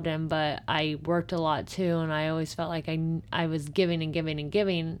involved in, but I worked a lot too, and I always felt like I was giving and giving and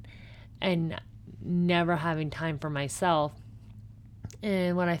giving, and never having time for myself.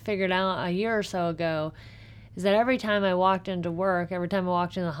 And what I figured out a year or so ago is that every time I walked into work, every time I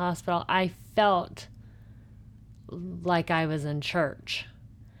walked in the hospital, I felt like I was in church.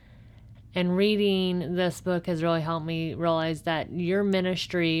 And reading this book has really helped me realize that your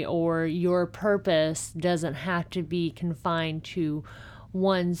ministry or your purpose doesn't have to be confined to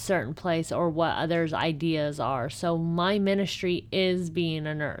one certain place or what others' ideas are. So my ministry is being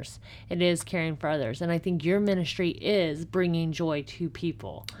a nurse. It is caring for others. And I think your ministry is bringing joy to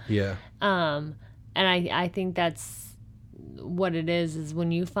people. Yeah. And I think that's what it is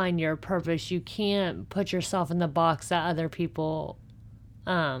when you find your purpose, you can't put yourself in the box that other people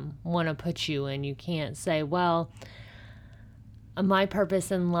want to put you in. You can't say, well, my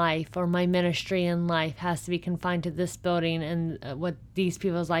purpose in life or my ministry in life has to be confined to this building and what these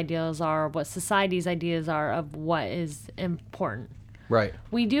people's ideas are, what society's ideas are of what is important. Right.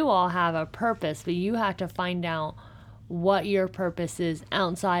 We do all have a purpose, but you have to find out what your purpose is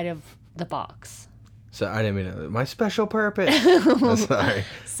outside of the box. So I didn't mean to, my special purpose. Sorry.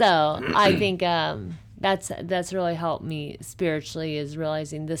 So I think that's really helped me spiritually, is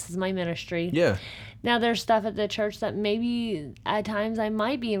realizing this is my ministry. Yeah. Now there's stuff at the church that maybe at times I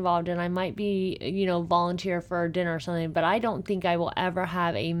might be involved in. I might be, volunteer for a dinner or something, but I don't think I will ever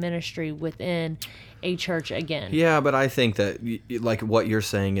have a ministry within a church again. Yeah, but I think that, like, what you're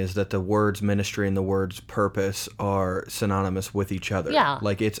saying is that the words ministry and the words purpose are synonymous with each other. Yeah.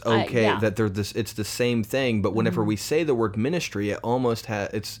 Like, it's okay yeah. that it's the same thing, but whenever we say the word ministry, it almost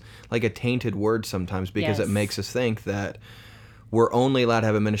it's like a tainted word sometimes, because it Yes. makes us think that we're only allowed to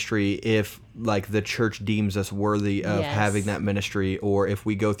have a ministry if, like, the church deems us worthy of Yes. having that ministry, or if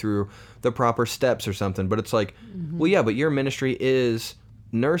we go through the proper steps or something. But it's like, well, yeah, but your ministry is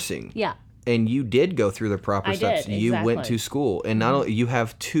nursing. Yeah. And you did go through the proper I steps. did, You went exactly. to school, and not only you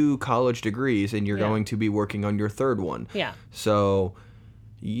have 2 college degrees, and you're Yeah. going to be working on your 3rd one. Yeah. So,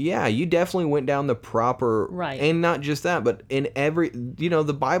 yeah, you definitely went down the proper. Right. And not just that, but in every,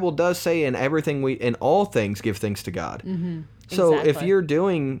 the Bible does say in everything in all things give thanks to God. Mm-hmm. So Exactly.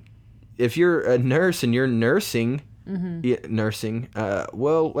 if you're a nurse and you're nursing, Mm-hmm. nursing,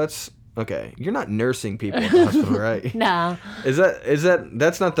 okay, you're not nursing people at the hospital, right? No.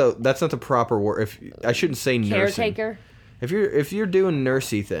 That's not the proper word. If I shouldn't say nursing. Caretaker. If you're doing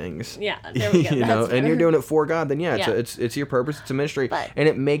nursey things, Yeah, there we go. and That's you're better. doing it for God, then yeah, Yeah. it's your purpose, it's a ministry, But- and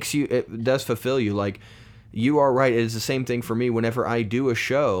it does fulfill you. Like, you are right. It is the same thing for me whenever I do a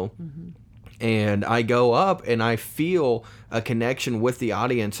show. Mm-hmm. And I go up and I feel a connection with the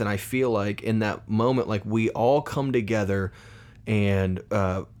audience, and I feel like in that moment, like, we all come together and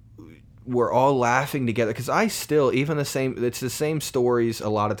we're all laughing together. Because it's the same stories a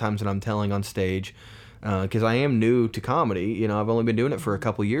lot of times that I'm telling on stage, because I am new to comedy. I've only been doing it for a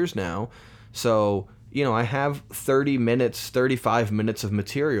couple years now. So, I have 35 minutes of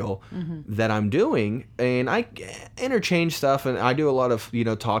material that I'm doing, and I interchange stuff, and I do a lot of,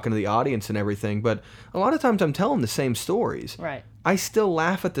 talking to the audience and everything, but a lot of times I'm telling the same stories. Right. I still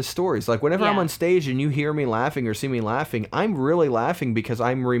laugh at the stories. Like, whenever I'm Yeah. on stage and you hear me laughing or see me laughing, I'm really laughing because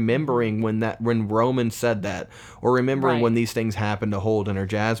I'm remembering when Roman said that, or remembering Right. when these things happened to Holden or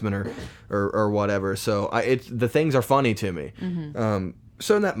Jasmine or whatever. So the things are funny to me.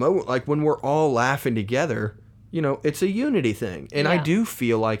 So in that moment, like, when we're all laughing together, it's a unity thing. And I Yeah. do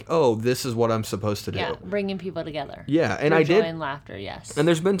feel like, oh, this is what I'm supposed to do. Yeah, bringing people together. Yeah, and For I joy did. and laughter, yes. And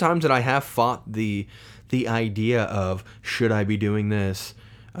there's been times that I have fought the idea of, should I be doing this?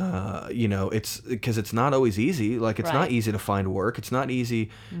 It's because it's not always easy. Like, it's not Right. easy to find work. It's not easy.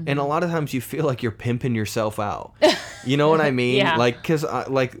 And a lot of times you feel like you're pimping yourself out. You know what I mean? Yeah. Like, because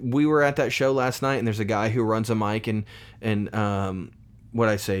we were at that show last night, and there's a guy who runs a mic in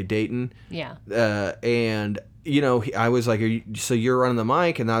what'd I say, Dayton? Yeah. And I was like, so you're running the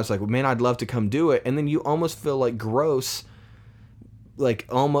mic? And I was like, well, man, I'd love to come do it. And then you almost feel like gross, like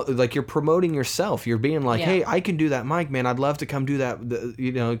almost like you're promoting yourself. You're being like, Yeah. hey, I can do that mic, man. I'd love to come do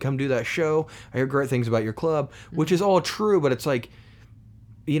that. Come do that show. I hear great things about your club, which is all true. But it's like,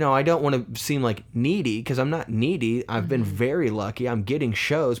 I don't want to seem like needy, because I'm not needy. I've been very lucky. I'm getting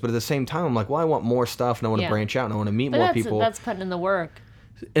shows, but at the same time, I'm like, well, I want more stuff, and I want to Yeah. branch out, and I want to meet But more that's, people. that's putting in the work.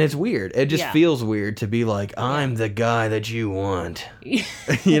 And it's weird. It just Yeah. feels weird to be like, I'm the guy that you want. I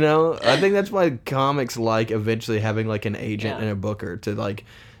think that's why comics like eventually having like an agent Yeah. and a booker to like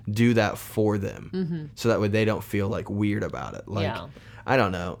do that for them, so that way they don't feel like weird about it. Like, Yeah. I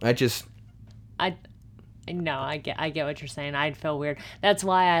don't know. I get what you're saying. I'd feel weird. That's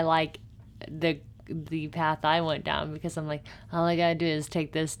why I like the path I went down, because I'm like, all I gotta do is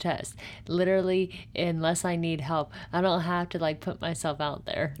take this test. Literally, unless I need help, I don't have to like put myself out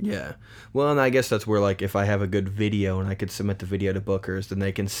there. Yeah. Well, and I guess that's where, like, if I have a good video and I could submit the video to bookers, then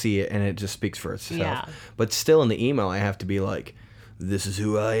they can see it and it just speaks for itself. Yeah. But still in the email, I have to be like, this is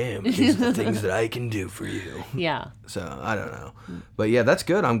who I am. These are the things that I can do for you. Yeah. So I don't know. But yeah, that's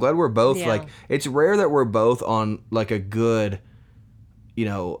good. I'm glad we're both Yeah. like, it's rare that we're both on like a good,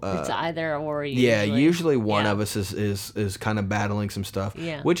 It's either or. Usually. yeah, usually one Yeah. of us is kind of battling some stuff,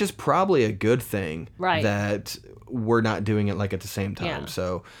 Yeah. which is probably a good thing, Right. that we're not doing it like at the same time. Yeah.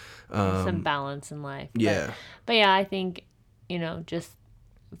 So, Some balance in life. yeah. But yeah, I think, just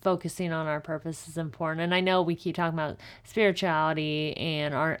focusing on our purpose is important. And I know we keep talking about spirituality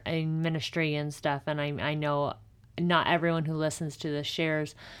and our and ministry and stuff. And I know not everyone who listens to this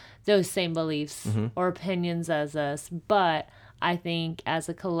shares those same beliefs or opinions as us. But I think as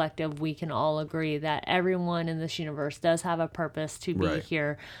a collective, we can all agree that everyone in this universe does have a purpose to be Right.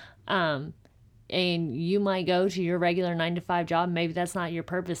 here. and you might go to your regular 9 to 5 job. Maybe that's not your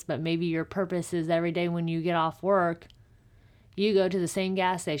purpose, but maybe your purpose is every day when you get off work, you go to the same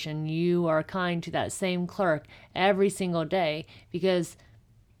gas station. You are kind to that same clerk every single day, because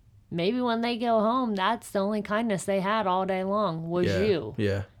maybe when they go home, that's the only kindness they had all day long was you.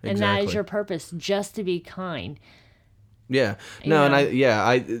 Yeah, exactly. And that is your purpose, just to be kind. Yeah. No, and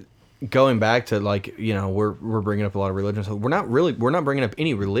I going back to, like, you know, we're bringing up a lot of religion. So we're not bringing up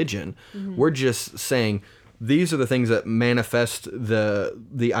any religion. Mm-hmm. We're just saying these are the things that manifest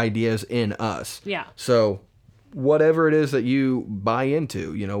the ideas in us. Yeah. So whatever it is that you buy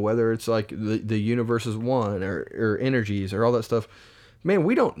into, you know, whether it's like the universe is one or energies or all that stuff, man,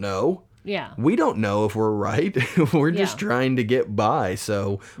 we don't know. Yeah. We don't know if we're right. We're just trying to get by.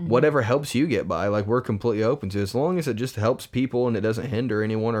 So whatever helps you get by, like, we're completely open to. As long as it just helps people and it doesn't hinder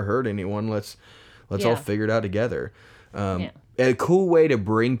anyone or hurt anyone, let's all figure it out together. A cool way to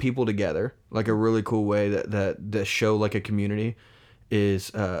bring people together, like a really cool way that show like a community,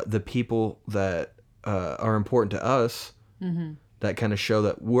 is the people that are important to us. Mm-hmm. That kind of show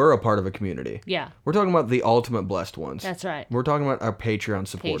that we're a part of a community. Yeah. We're talking about the ultimate blessed ones. That's right. We're talking about our Patreon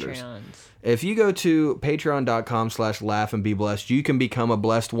supporters. Patreons. If you go to patreon.com/laughandbeblessed, you can become a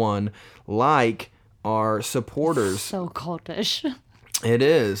blessed one like our supporters. So cultish. It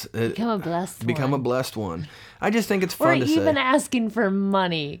is. Become a blessed one. Become a blessed one. I just think it's fun to say. We're even asking for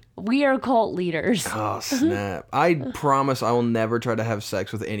money. We are cult leaders. Oh, snap. I promise I will never try to have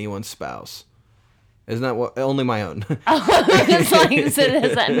sex with anyone's spouse. Isn't that what? Only my own. It's like, so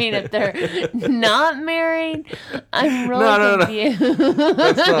does that mean if they're not married? I'm really confused.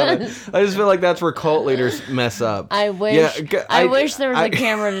 That's not it. I just feel like that's where cult leaders mess up. I wish I wish there was a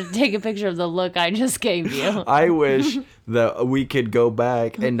camera to take a picture of the look I just gave you. I wish that we could go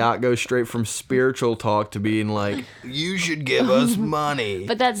back and not go straight from spiritual talk to being like, you should give us money.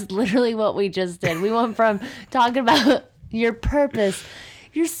 But that's literally what we just did. We went from talking about your purpose,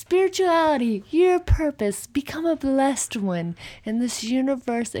 your spirituality, your purpose, become a blessed one in this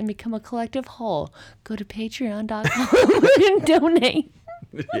universe and become a collective whole. Go to patreon.com and donate.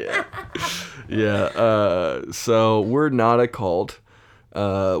 Yeah. So we're not a cult.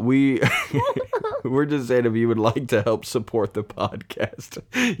 We're just saying, if you would like to help support the podcast,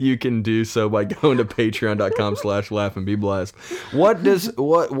 you can do so by going to patreon.com/laughandbeblessed. What does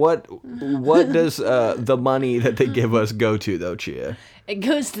the money that they give us go to, though, Chia? It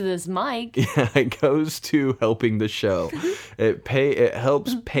goes to this mic. Yeah, it goes to helping the show. It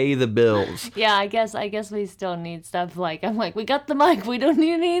helps pay the bills. Yeah, I guess we still need stuff. Like, I'm like, we got the mic. We don't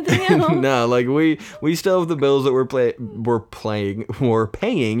need anything else. No, like we still have the bills that we're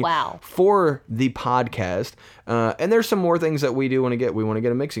paying. Wow. For the podcast. And there's some more things that we do want to get. We want to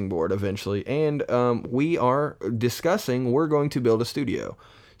get a mixing board eventually, and we are discussing. We're going to build a studio.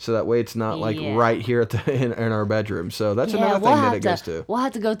 So that way it's not like right here at in our bedroom. So that's another thing that it goes to. We'll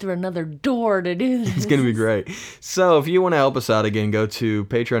have to go through another door to do this. It's going to be great. So if you want to help us out, again, go to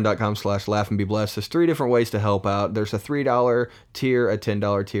patreon.com/laughandbeblessed. There's 3 different ways to help out. There's a $3 tier, a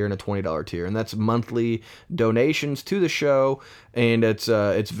 $10 tier, and a $20 tier. And that's monthly donations to the show. And it's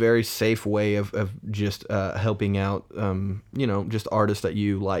a very safe way of just helping out, just artists that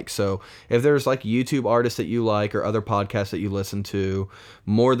you like. So if there's like YouTube artists that you like or other podcasts that you listen to,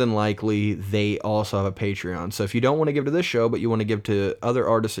 more than likely they also have a Patreon. So if you don't want to give to this show, but you want to give to other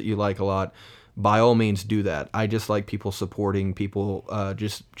artists that you like a lot, by all means do that. I just like people supporting people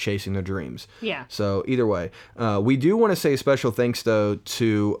just chasing their dreams. Yeah. So either way, we do want to say special thanks, though,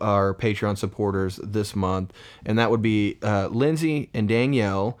 to our Patreon supporters this month. And that would be Lindsay and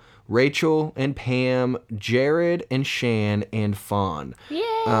Danielle, Rachel and Pam, Jared and Shan, and Fawn.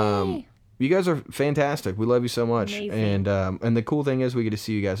 Yay! You guys are fantastic. We love you so much. Amazing. And the cool thing is we get to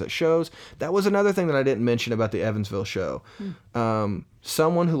see you guys at shows. That was another thing that I didn't mention about the Evansville show.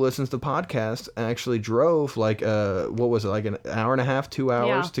 Someone who listens to the podcast actually drove like what was it, like an hour and a half, 2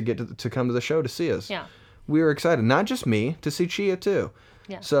 hours to get to come to the show to see us. Yeah. We were excited. Not just me, to see Chia too.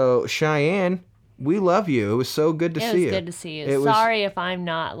 Yeah. So Cheyenne, we love you. It was so good to see you. It was good to see you. Sorry if I'm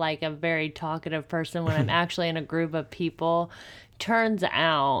not like a very talkative person when I'm actually in a group of people. Turns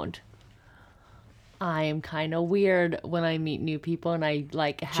out I am kind of weird when I meet new people, and I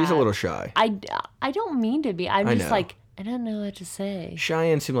like. She's a little shy. I don't mean to be. I'm just like, I don't know what to say.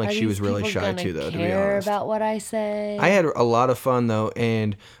 Cheyenne seemed like she was really shy too, though. To be honest, care about what I say. I had a lot of fun though,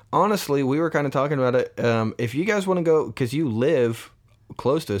 and honestly, we were kind of talking about it. If you guys want to go, because you live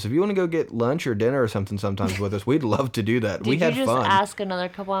close to us, if you want to go get lunch or dinner or something sometimes with us, we'd love to do that. We had fun. Did you just ask another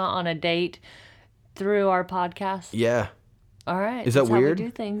couple out on a date through our podcast? Yeah. All right. Is that weird? How we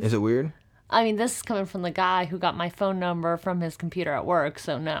do things. Is it weird? I mean, this is coming from the guy who got my phone number from his computer at work,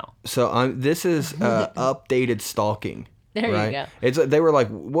 so no. So this is updated stalking. There you right? go. They were like,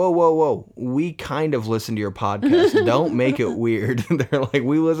 whoa. We kind of listen to your podcast. Don't make it weird. They're like,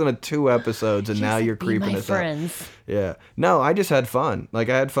 we listened to 2 episodes and now you're creeping us friends. out. Yeah. No, I just had fun. Like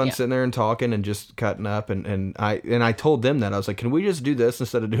I had fun sitting there and talking and just cutting up and I told them that. I was like, can we just do this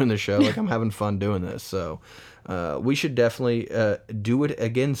instead of doing the show? Like I'm having fun doing this. So we should definitely do it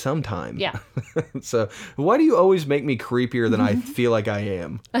again sometime. Yeah. So why do you always make me creepier than I feel like I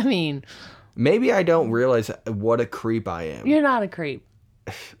am? I mean, maybe I don't realize what a creep I am. you're not a creep.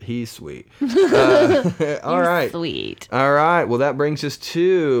 He's sweet. All right. Sweet. All right. Well, that brings us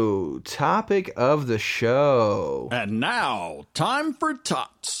to topic of the show. And now, time for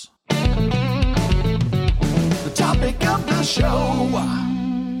Tots. The topic of the show.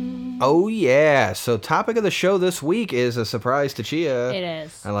 Oh, yeah. So topic of the show this week is a surprise to Chia. It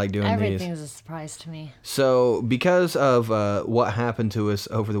is. I like doing these. Everything's a surprise to me. So because of what happened to us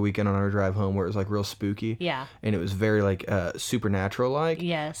over the weekend on our drive home where it was like real spooky. Yeah. And it was very like supernatural-like.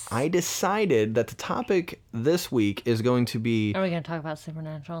 Yes. I decided that the topic this week is going to be Are we going to talk about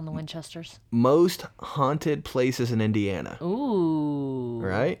Supernatural and the Winchesters? most haunted places in Indiana. Ooh.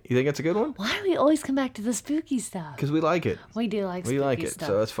 Right? You think that's a good one? Why do we always come back to the spooky stuff? Because we like it. We do like spooky We like it, stuff.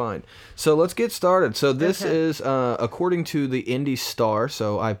 so that's fine. So let's get started. So this Okay. is according to the Indy Star.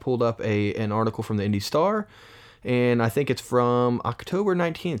 So I pulled up an article from the Indy Star, and I think it's from October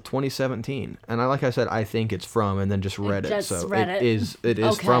 19th, 2017. And like I said, I think it's from, and then just read it. Just So read it it.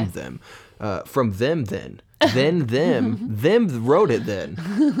 is Okay. from them. From them then. Then them wrote it then.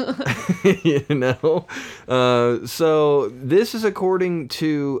 You know? So this is according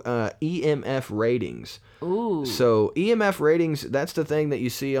to EMF ratings. Ooh. So EMF ratings, that's the thing that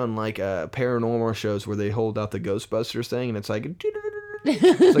you see on like paranormal shows where they hold out the Ghostbusters thing and it's like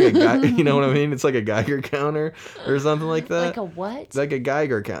it's like a you know what I mean? It's like a Geiger counter or something like that. Like a what? It's like a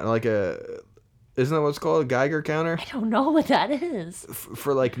Geiger counter, isn't that what it's called? A Geiger counter? I don't know what that is.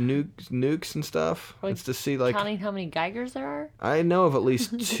 For like nukes and stuff. Like it's to see like Counting how many Geigers there are? I know of at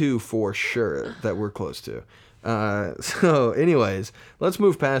least 2 for sure that we're close to. So anyways, let's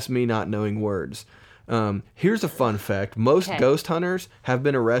move past me not knowing words. Here's a fun fact. Most Okay. ghost hunters have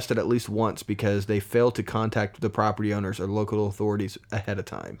been arrested at least once because they failed to contact the property owners or local authorities ahead of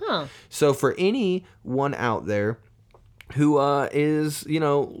time. Huh. So for anyone out there who is,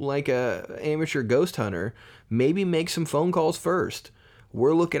 like a amateur ghost hunter, maybe make some phone calls first.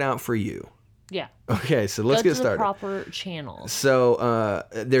 We're looking out for you. Yeah. Okay, so let's Go get to started. the proper channels. So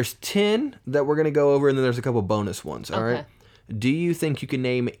there's 10 that we're going to go over, and then there's a couple bonus ones, all right? Okay. Do you think you can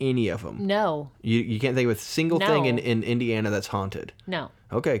name any of them? No. You can't think of a single thing No. in Indiana that's haunted? No.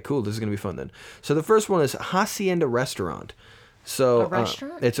 Okay, cool. This is going to be fun then. So the first one is Hacienda Restaurant. So A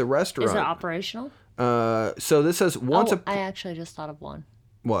restaurant? it's a restaurant. Is it operational? So this says once I actually just thought of one.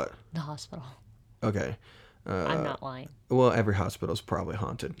 What? The hospital. Okay. I'm not lying. Well, every hospital's probably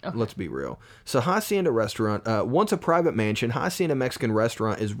haunted. Let's be real. So Hacienda Restaurant, once a private mansion, Hacienda Mexican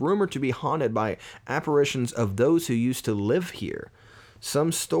Restaurant is rumored to be haunted by apparitions of those who used to live here.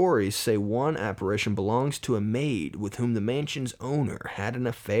 Some stories say one apparition belongs to a maid with whom the mansion's owner had an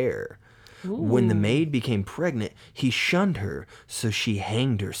affair. When the maid became pregnant, he shunned her, so she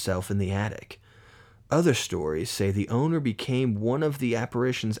hanged herself in the attic. Other stories say the owner became one of the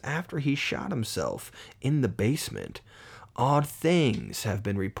apparitions after he shot himself in the basement. Odd things have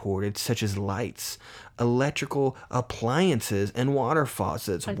been reported, such as lights, electrical appliances, and water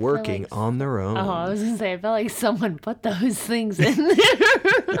faucets I feel working like- on their own. Oh, I was going to say, I feel like someone put those things in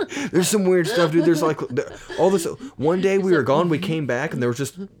there. There's some weird stuff, dude. There's like all this. One day we were gone, we came back, and there was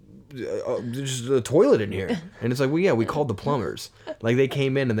just a toilet in here. And it's like, well, yeah, we called the plumbers. Like they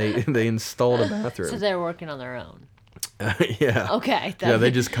came in and they installed a bathroom. So they're working on their own. Yeah. Okay. Yeah,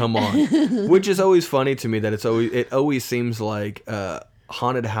 they just come on, which is always funny to me that it always seems like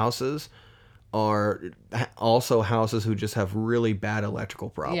haunted houses are also houses who just have really bad electrical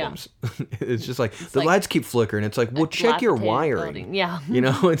problems. It's just like the like lights keep flickering. It's like, well, check your dilapidated wiring. building. Yeah. You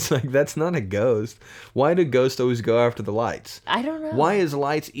know, it's like that's not a ghost. Why do ghosts always go after the lights? I don't know. Why is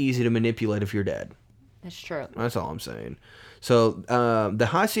lights easy to manipulate if you're dead? That's true. That's all I'm saying. So the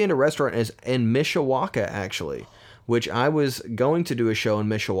Hacienda Restaurant is in Mishawaka, actually, which I was going to do a show in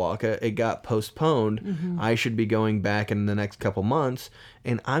Mishawaka. It got postponed. Mm-hmm. I should be going back in the next couple months,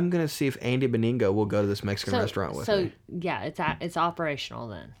 and I'm going to see if Andy Beningo will go to this Mexican restaurant with me. Yeah, it's operational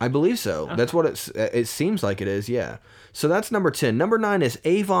then. I believe so. That's what it seems like it is, yeah. So that's number 10. Number 9 is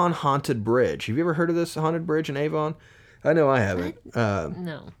Avon Haunted Bridge. Have you ever heard of this haunted bridge in Avon? I know I haven't.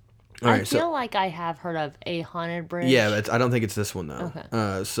 No. All right, I feel like I have heard of a haunted bridge. Yeah, I don't think it's this one though.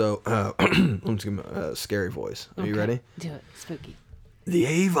 Okay. So let's give him a scary voice. Are you ready? Do it. Spooky. The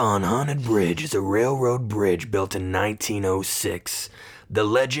Avon Haunted Bridge is a railroad bridge built in 1906. The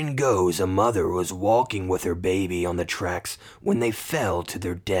legend goes a mother was walking with her baby on the tracks when they fell to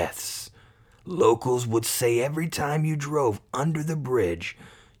their deaths. Locals would say every time you drove under the bridge,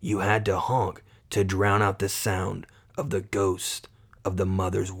 you had to honk to drown out the sound of the ghost of the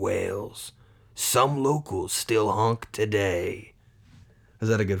mother's wails. Some locals still honk today. Is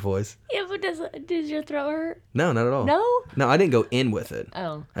that a good voice? Yeah, but does your throat hurt? No, not at all. No? No, I didn't go in with it.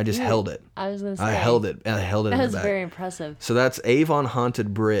 Oh. I just held it. I was going to say. I held it. I held it That in was the back. very impressive. So that's Avon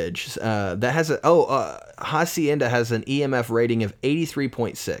Haunted Bridge. That has Hacienda has an EMF rating of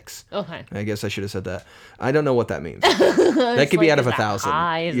 83.6. Okay. I guess I should have said that. I don't know what that means. That could be out of 1,000.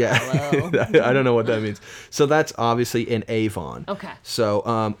 High, is Yeah. that low? I don't know what that means. So that's obviously in Avon. Okay.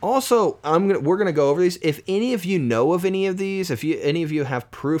 So also we're gonna go over these. If any of you know of any of these, if any of you have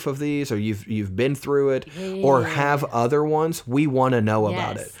proof of these, or you've been through it, or have other ones, we want to know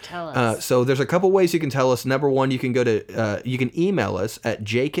about it. Tell us. So there's a couple ways you can tell us. Number one, you can go to you can email us at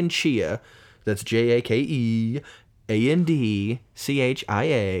jakeandchia. That's JakeandChia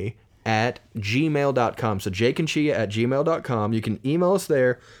at gmail.com. So jakeandchia at gmail.com. You can email us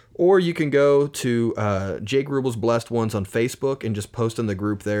there, or you can go to Jake Rubel's Blessed Ones on Facebook and just post in the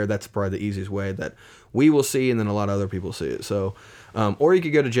group there. That's probably the easiest way that we will see, and then a lot of other people see it. So, or you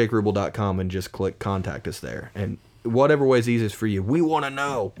could go to jakerubel.com and just click contact us there. And whatever way is easiest for you. We want to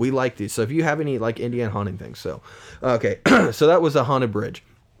know. We like these. So if you have any like Indian haunting things. So, okay. So that was a haunted bridge.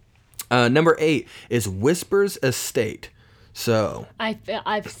 Number 8 is Whispers Estate. So I've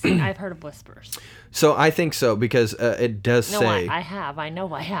heard of whispers. So I think so, because it does No, say. I have. I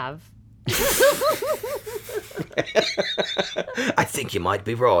know I have. I think you might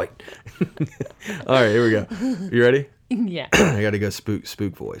be right. All right, here we go. You ready? Yeah. I got to go spook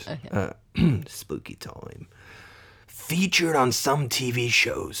voice. Okay. Spooky time. Featured on some TV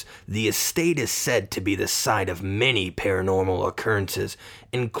shows, the estate is said to be the site of many paranormal occurrences,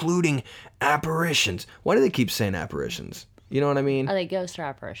 including apparitions. Why do they keep saying apparitions? You know what I mean? Are they ghost or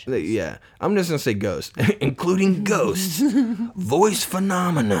apparitions? Yeah, I'm just gonna say ghosts, including ghosts, voice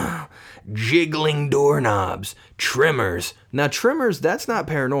phenomena, jiggling doorknobs, tremors. Now, tremors, that's not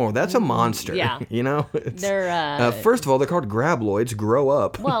paranormal. That's a monster. Yeah. You know? They're, first of all, they're called grabloids. Grow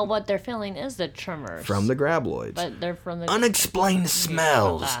up. well, what they're feeling is the tremors. From the grabloids. But they're from the... Unexplained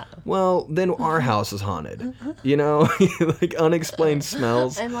smells. that. Well, then our house is haunted. You know? Like, unexplained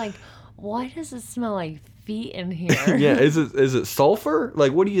smells. I'm like, why does it smell like feet in here? Yeah, is it sulfur?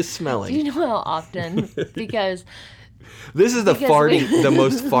 Like, what are you smelling? Do you know how often? Because... This is the Because the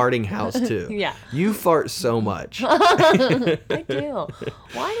most farting house too. Yeah. You fart so much. I do.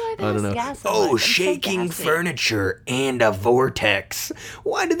 Why do I don't know. pass gas so Oh, much? I'm so shaking gassy. furniture and a vortex.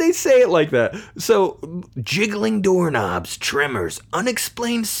 Why did they say it like that? So, jiggling doorknobs, tremors,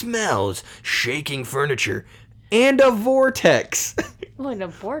 unexplained smells, shaking furniture, and a vortex. What, a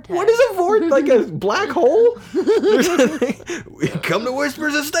vortex? What is a vortex? Like a black hole? Come to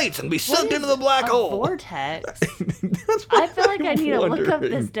Whispers Estates and be sucked into the black a hole. vortex? That's I what feel like I need to look up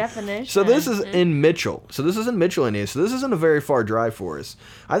wondering. this definition. So this is in Mitchell. So this is in Mitchell, Indiana. So this isn't a very far drive for us.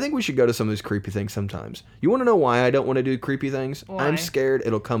 I think we should go to some of these creepy things sometimes. You want to know why I don't want to do creepy things? Why? I'm scared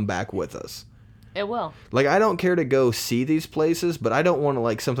it'll come back with us. It will. Like, I don't care to go see these places, but I don't want to,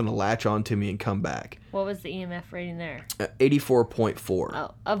 like, something to latch onto me and come back. What was the EMF rating there? 84.4.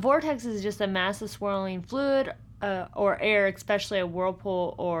 Oh, a vortex is just a mass of swirling fluid or air, especially a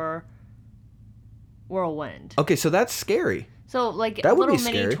whirlpool or whirlwind. Okay, so that's scary. So, like That would little be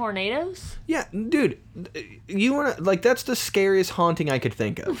mini scary. tornadoes? Yeah, dude, you want to, like, that's the scariest haunting I could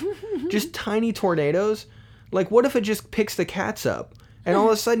think of. Just tiny tornadoes. Like, what if it just picks the cats up? And all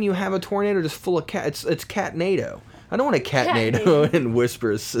of a sudden you have a tornado just full of cats. It's catnado. I don't want a catnado in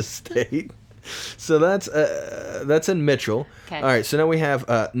Whispers Estate. So that's in Mitchell. Okay. All right, so now we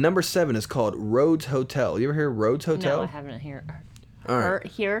have number 7 is called Rhodes Hotel. You ever hear Rhodes Hotel? No, I haven't heard. All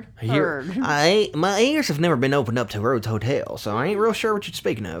right. Heard. My ears have never been opened up to Rhodes Hotel, so I ain't real sure what you're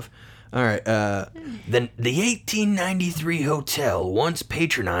speaking of. All right. The 1893 hotel, once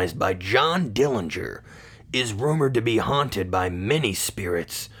patronized by John Dillinger, is rumored to be haunted by many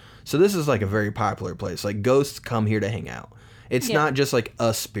spirits. So this is like a very popular place. Like, ghosts come here to hang out. It's not just like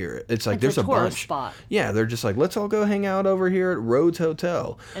a spirit. It's like there's a tourist bunch. spot. Yeah, they're just like, let's all go hang out over here at Rhodes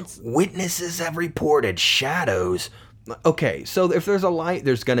Hotel. Witnesses have reported shadows. Okay, so if there's a light,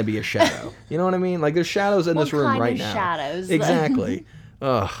 there's going to be a shadow. You know what I mean? Like, there's shadows in this room kind right of now. shadows? Exactly.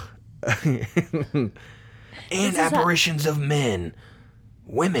 Ugh. And apparitions of men,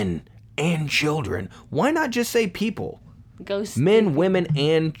 women, and children. Why not just say people? Ghost. Men, women,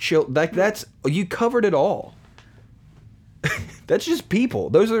 and children. Like that's you covered it all. That's just people.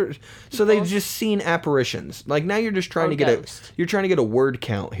 Those are so they've just seen apparitions. Like now you're just trying to get ghost. you're trying to get a word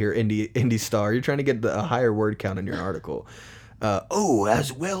count here, Indie Star. You're trying to get a higher word count in your article.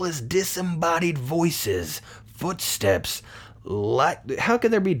 As well as disembodied voices, footsteps. How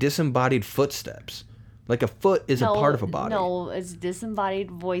could there be disembodied footsteps? Like a foot is a part of a body. No, it's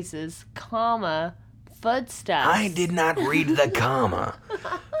disembodied voices, comma, footsteps. I did not read the comma.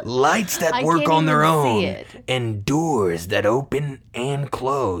 Lights that I work can't on their even see own. it. And doors that open and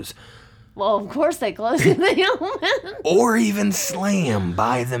close. Well, of course they close and they open. Or even slam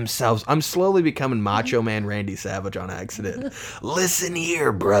by themselves. I'm slowly becoming Macho Man Randy Savage on accident. Listen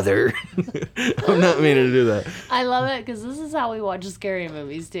here, brother. I'm not meaning to do that. I love it because this is how we watch scary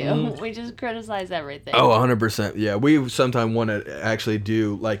movies too. We just criticize everything. Oh, 100%. Yeah, we sometimes want to actually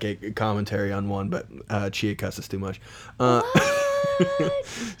do like a commentary on one, but Chia cusses too much.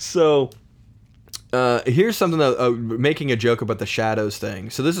 So... here's something that making a joke about the shadows thing.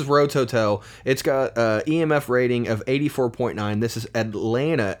 So this is Rhodes Hotel. It's got EMF rating of 84.9. This is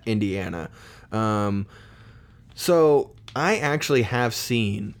Atlanta, Indiana. So I actually have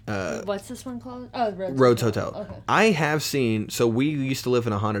seen What's this one called? Oh, Rhodes Hotel. Okay. I have seen. So we used to live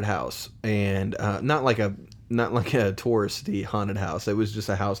in a haunted house, and not like a touristy haunted house. It was just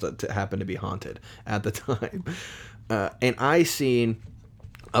a house that happened to be haunted at the time. And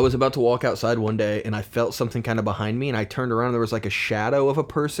I was about to walk outside one day and I felt something kind of behind me, and I turned around and there was like a shadow of a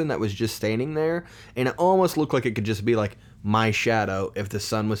person that was just standing there, and it almost looked like it could just be like my shadow if the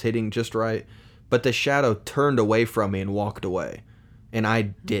sun was hitting just right. But the shadow turned away from me and walked away, and I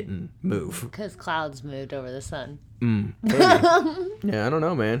didn't move. Because clouds moved over the sun. Yeah, I don't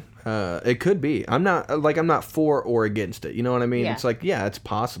know, man. It could be. I'm not for or against it. You know what I mean? Yeah. It's like, yeah, it's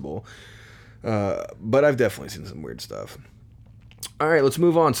possible. But I've definitely seen some weird stuff. All right, let's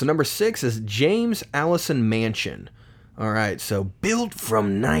move on. So number 6 is James Allison Mansion. All right, so built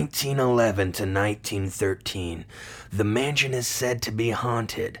from 1911 to 1913, the mansion is said to be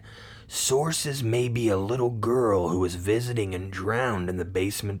haunted. Sources may be a little girl who was visiting and drowned in the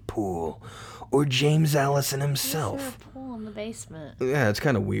basement pool, or James Allison himself. Is there a pool in the basement? Yeah, it's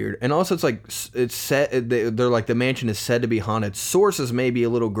kind of weird. And also it's like, it's set, they're like, the mansion is said to be haunted. Sources may be a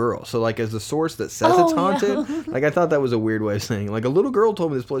little girl. So like, as the source that says it's haunted, yeah. like I thought that was a weird way of saying, like a little girl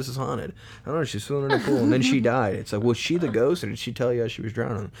told me this place is haunted. I don't know, she's swimming in a pool and then she died. It's like, was she the ghost or did she tell you she was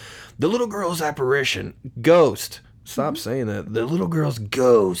drowning? The little girl's apparition, ghost. Stop saying that. The little girl's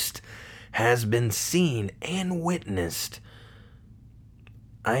ghost has been seen and witnessed.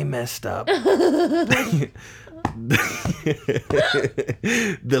 I messed up. The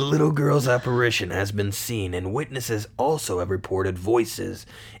little girl's apparition has been seen, and witnesses also have reported voices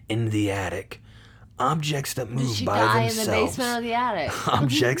in the attic. Objects that move Did she by die themselves. in the basement or the attic?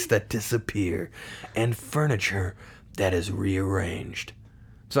 Objects that disappear, and furniture that is rearranged.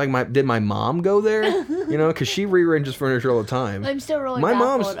 It's like, did my mom go there? You know, because she rearranges furniture all the time. I'm still really My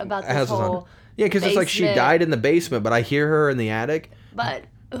baffled mom's about has this this on- whole Yeah, because it's like she basement. died in the basement, but I hear her in the attic. But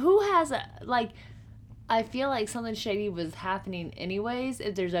who has I feel like something shady was happening anyways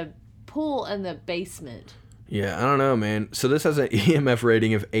if there's a pool in the basement. Yeah, I don't know, man. So this has an EMF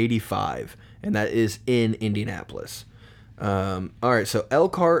rating of 85, and that is in Indianapolis. All right, so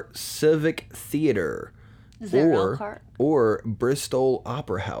Elkhart Civic Theater. Is there Elkhart? Or Bristol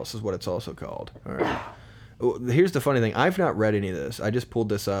Opera House is what it's also called. All right. Well, here's the funny thing. I've not read any of this. I just pulled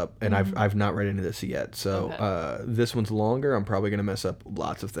this up, and I've not read any of this yet. So Okay. this one's longer. I'm probably going to mess up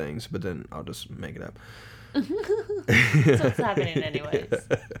lots of things, but then I'll just make it up. So it's happening anyways.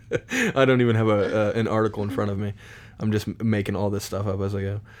 I don't even have an article in front of me. I'm just making all this stuff up as I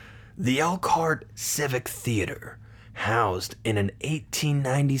go. The Elkhart Civic Theater, housed in an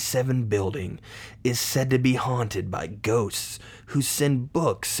 1897 building, is said to be haunted by ghosts who send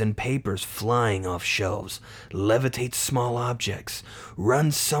books and papers flying off shelves, levitate small objects, run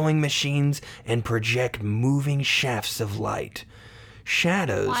sewing machines, and project moving shafts of light.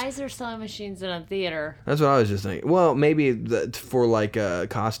 Shadows. Why is there sewing machines in a theater? That's what I was just thinking. Well, maybe for like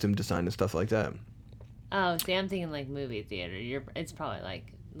costume design and stuff like that. Oh, see, I'm thinking like movie theater. It's probably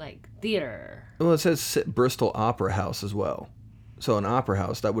like theater. Well, it says Bristol Opera House as well. So an opera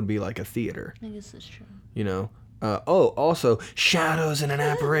house, that would be like a theater, I guess that's true. you know? Also, shadows and an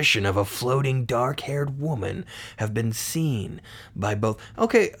apparition of a floating dark-haired woman have been seen by both...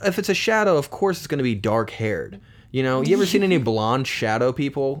 Okay, if it's a shadow, of course it's going to be dark-haired. You know, you ever seen any blonde shadow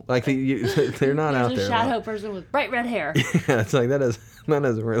people? Like, they're not out There's there. a shadow person with bright red hair. Yeah, it's like that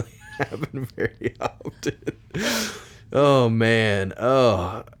doesn't really happen very often. Oh man,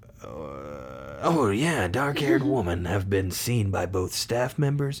 Oh, yeah, dark-haired woman have been seen by both staff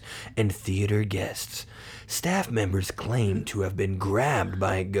members and theater guests. Staff members claim to have been grabbed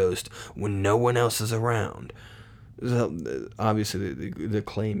by a ghost when no one else is around. So, obviously, the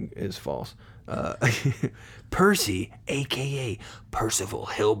claim is false. Percy, a.k.a. Percival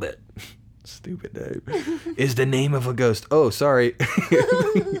Hilbert, stupid name, is the name of a ghost. Oh, sorry.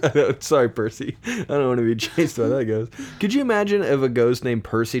 Sorry, Percy. I don't want to be chased by that ghost. Could you imagine if a ghost named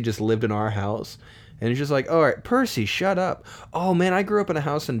Percy just lived in our house? And he's just like, all right, Percy, shut up. Oh, man, I grew up in a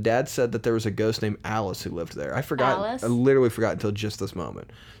house and Dad said that there was a ghost named Alice who lived there. I forgot. Alice? I literally forgot until just this moment.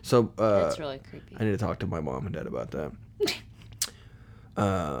 So That's really creepy. I need to talk to my mom and dad about that.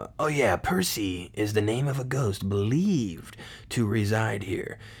 Oh yeah, Percy is the name of a ghost believed to reside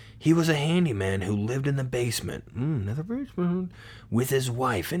here. He was a handyman who lived in the basement, another basement, with his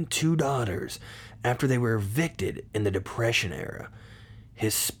wife and 2 daughters after they were evicted in the Depression era.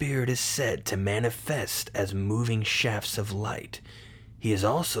 His spirit is said to manifest as moving shafts of light. He is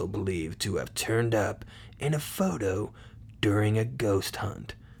also believed to have turned up in a photo during a ghost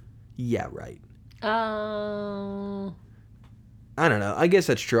hunt. Yeah, right. I don't know. I guess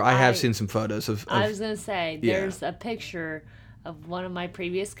that's true. I have seen some photos of I was going to say, there's a picture of one of my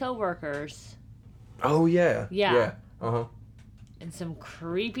previous coworkers. Oh, yeah. Yeah. Uh-huh. And some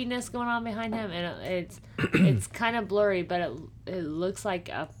creepiness going on behind him. And it's kind of blurry, but it looks like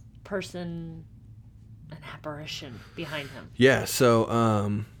a person, an apparition behind him. Yeah,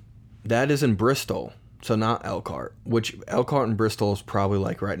 so that is in Bristol. So not Elkhart, which Elkhart and Bristol is probably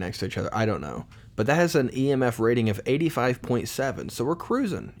like right next to each other. I don't know. But that has an EMF rating of 85.7. So we're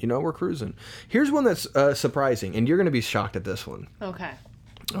cruising. We're cruising. Here's one that's surprising, and you're going to be shocked at this one. Okay.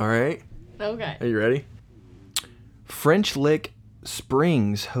 All right? Okay. Are you ready? French Lick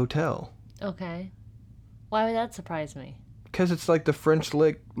Springs Hotel. Okay. Why would that surprise me? Because it's like the French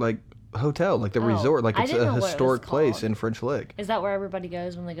Lick, hotel, like the resort. Like, it's a historic place in French Lick. Is that where everybody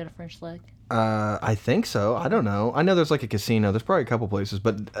goes when they go to French Lick? I think so. I don't know. I know there's like a casino. There's probably a couple places,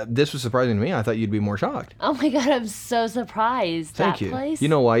 but this was surprising to me. I thought you'd be more shocked. Oh my God, I'm so surprised. Thank you. Place? You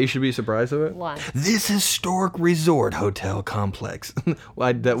know why you should be surprised of it? Why? This historic resort hotel complex.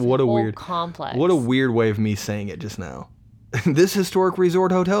 What a weird complex. What a weird way of me saying it just now. This historic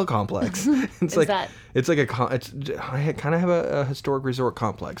resort hotel complex. It's I kind of have a historic resort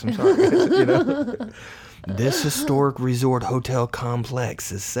complex. I'm sorry. This historic resort hotel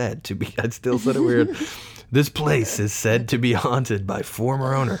complex is said to be, I still said it weird. This place is said to be haunted by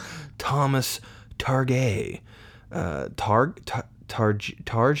former owner Thomas Target. Target?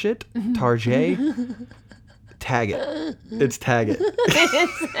 Taggett. It's Taggett.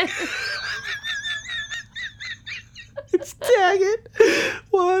 It's Taggett.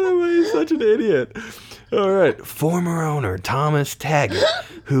 Why am I such an idiot? All right. Former owner Thomas Taggett,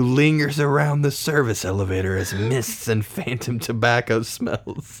 who lingers around the service elevator as mists and phantom tobacco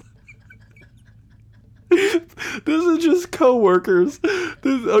smells. This is just co-workers.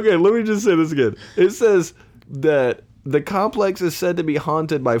 Okay, let me just say this again. It says that the complex is said to be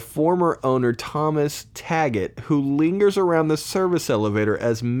haunted by former owner Thomas Taggett, who lingers around the service elevator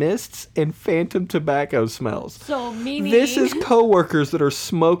as mists and phantom tobacco smells. So meaning this is coworkers that are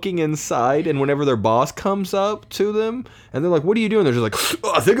smoking inside, and whenever their boss comes up to them, and they're like, "What are you doing?" They're just like,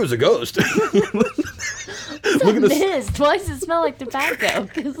 "Oh, I think it was a ghost." Look at this. Mist. Why does it smell like tobacco?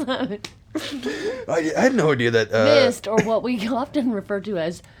 I had no idea that mist, or what we often refer to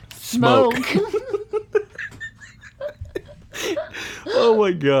as smoke. Oh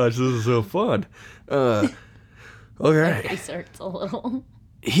my gosh, this is so fun. Okay. It hurts a little.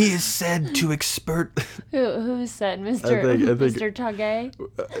 He is said to expert. Who said Mr. Taggett?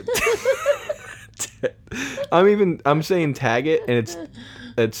 I'm saying Taggett, and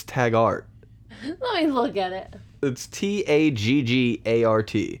it's Taggart. Let me look at it. It's Taggart.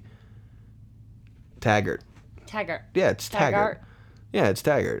 Taggart. Taggart. Yeah, it's Taggart. Yeah, it's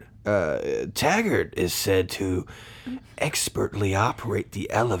Taggart. Taggart is said to expertly operate the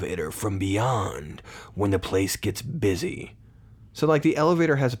elevator from beyond when the place gets busy. So, like, the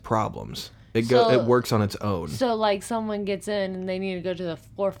elevator has problems. It works on its own. So, like, someone gets in and they need to go to the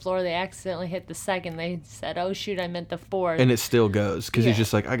 4th floor. They accidentally hit the 2nd. They said, "Oh shoot, I meant the 4th." And it still goes because he's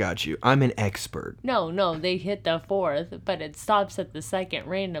just like, "I got you. I'm an expert." No, they hit the 4th, but it stops at the 2nd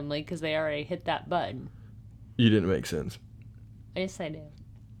randomly because they already hit that button. You didn't make sense. Yes, I did.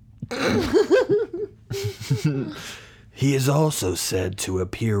 He is also said to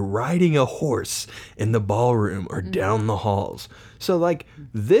appear riding a horse in the ballroom or down the halls. So, like,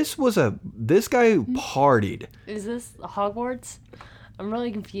 this guy partied. Is this Hogwarts? I'm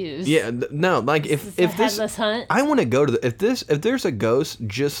really confused. Yeah, no, like if this Headless Hunt? I want to go to if there's a ghost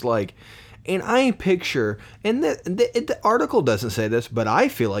just like And I picture, and the article doesn't say this, but I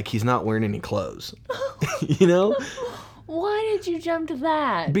feel like he's not wearing any clothes. You know? Why did you jump to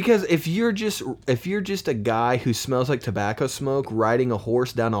that? Because if you're just a guy who smells like tobacco smoke riding a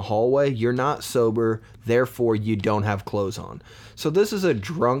horse down a hallway, you're not sober, therefore you don't have clothes on. So this is a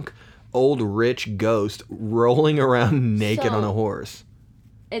drunk, old, rich ghost rolling around naked on a horse.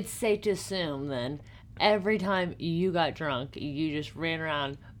 It's safe to assume then, every time you got drunk, you just ran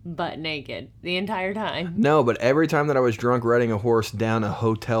around butt naked the entire time. No, but every time that I was drunk riding a horse down a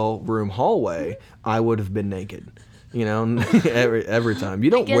hotel room hallway, I would have been naked. You know, every time. You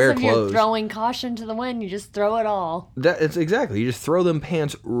don't wear clothes. You're throwing caution to the wind, you just throw it all. It's exactly. You just throw them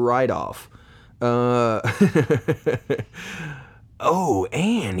pants right off. Oh,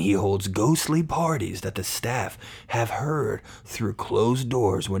 and he holds ghostly parties that the staff have heard through closed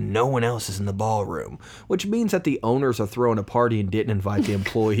doors when no one else is in the ballroom, which means that the owners are throwing a party and didn't invite the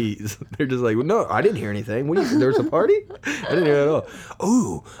employees. They're just like, well, no, I didn't hear anything. There's a party? I didn't hear it at all.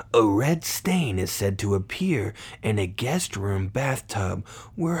 Oh, a red stain is said to appear in a guest room bathtub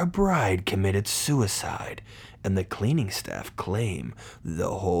where a bride committed suicide, and the cleaning staff claim the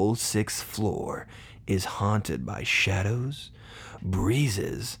whole 6th floor is haunted by shadows,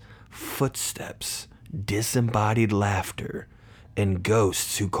 breezes, footsteps, disembodied laughter, and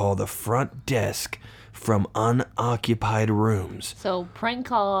ghosts who call the front desk from unoccupied rooms. So prank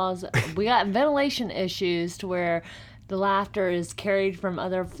calls, we got ventilation issues to where the laughter is carried from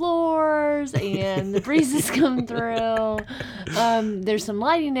other floors and the breezes come through. There's some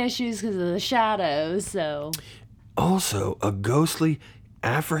lighting issues because of the shadows. So also a ghostly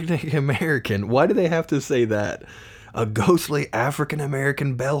African American. Why do they have to say that? A ghostly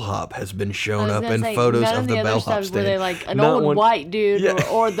African-American bellhop has been shown up in photos of the bellhop stand. Were they like an old white dude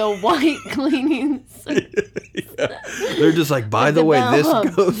or the white cleaning? Yeah. They're just like, by the way, this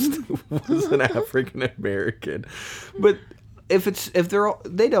ghost was an African-American. But they don't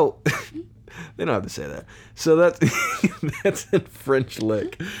have to say that. So that's in French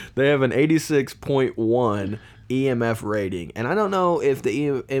Lick. They have an 86.1 EMF rating, and I don't know if the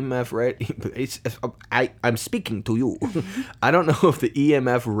EMF rating. I'm speaking to you. I don't know if the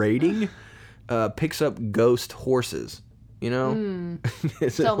EMF rating picks up ghost horses. You know,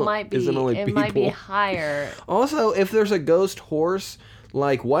 So it might be higher. Also, if there's a ghost horse,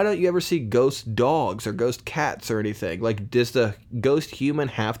 like, why don't you ever see ghost dogs or ghost cats or anything? Like, does the ghost human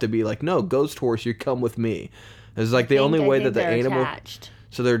have to be like, no, ghost horse, you come with me? It's like the only way that the animal. Attached.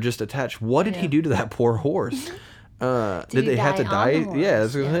 So they're just attached. What did he do to that poor horse? Did they have to die? Yeah,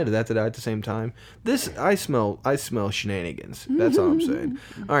 that's what I said. Did they have to die at the same time? I smell shenanigans. That's all I'm saying.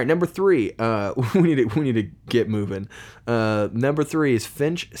 All right, number 3. We need to get moving. Number 3 is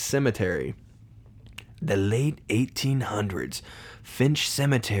Finch Cemetery. The late 1800s, Finch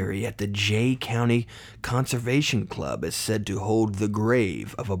Cemetery at the Jay County Conservation Club is said to hold the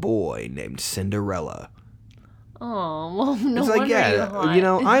grave of a boy named Cinderella. Oh, well, no it's like, yeah, you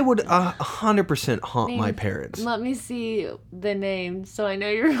know, I would 100% haunt my parents. Let me see the name so I know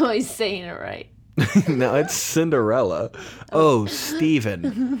you're really saying it right. No, it's Cinderella. Oh,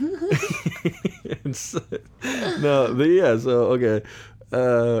 Steven. Okay.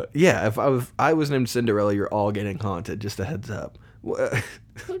 Yeah, if I was named Cinderella, you're all getting haunted. Just a heads up.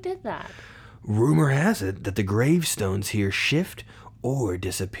 Who did that? Rumor has it that the gravestones here shift or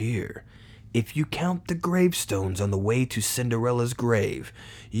disappear. If you count the gravestones on the way to Cinderella's grave,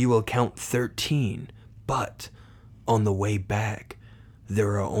 you will count 13. But on the way back, there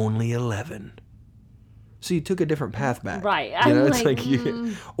are only 11. So you took a different path back. Right. You know, it's like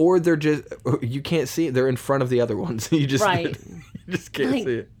or they're just, you can't see it. They're in front of the other ones. You just, right. You just can't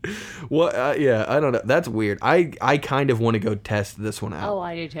see it. Well, yeah, I don't know. That's weird. I kind of want to go test this one out. Oh,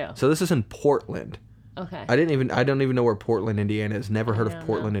 I do too. So this is in Portland. Okay. I don't even know where Portland, Indiana is. Never heard of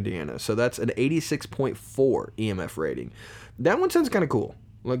Portland, Indiana. So that's an 86.4 EMF rating. That one sounds kind of cool.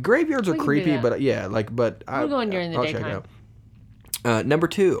 Like, graveyards are creepy, but we're going during the daytime. Check it out. Number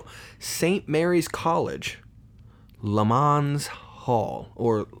 2, St. Mary's College, Lamans Hall,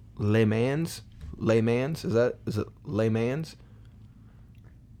 or Lamans. Is it Lamans?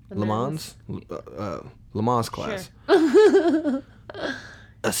 Lamans class. Sure.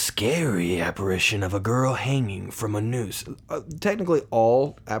 A scary apparition of a girl hanging from a noose. Technically,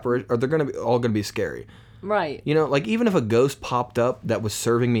 all apparitions they're all gonna be scary. Right. You know, like, even if a ghost popped up that was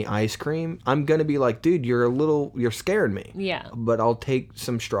serving me ice cream, I'm gonna be like, dude, you're scaring me. Yeah. But I'll take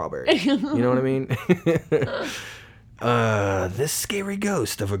some strawberries. You know what I mean? This scary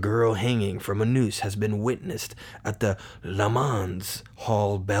ghost of a girl hanging from a noose has been witnessed at the Lamans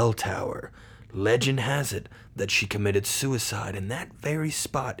Hall bell tower. Legend has it that she committed suicide in that very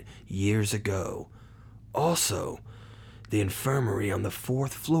spot years ago. Also, the infirmary on the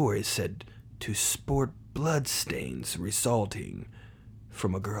 4th floor is said to sport blood stains resulting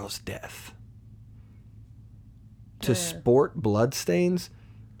from a girl's death. To sport blood stains?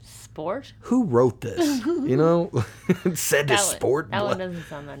 Sport? Who wrote this? You know? It said to sport that blood. one doesn't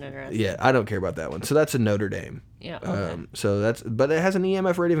sound that interesting. Yeah, I don't care about that one. So that's in Notre Dame. Yeah. Okay. But it has an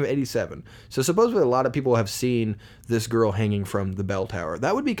EMF rating of 87. So supposedly a lot of people have seen this girl hanging from the bell tower.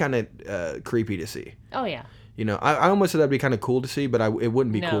 That would be kind of creepy to see. Oh, yeah. You know, I almost said that'd be kind of cool to see, but it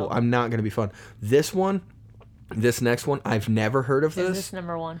wouldn't be cool. I'm not going to be fun. This next one, I've never heard of this. Is this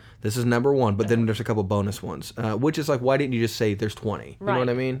number 1? This is number 1, but then there's a couple bonus ones, which is like, why didn't you just say there's 20? You know what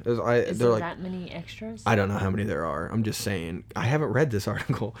I mean? Is there that many extras? I don't know how many there are. I'm just saying. I haven't read this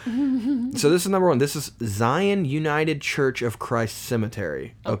article. So this is number 1. This is Zion United Church of Christ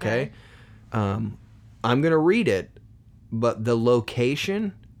Cemetery. Okay? I'm going to read it, but the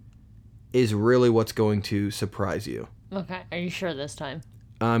location is really what's going to surprise you. Okay. Are you sure this time?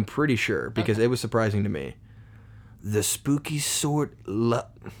 I'm pretty sure, because it was surprising to me. The spooky sort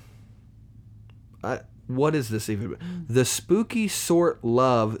what is this even? The spooky sort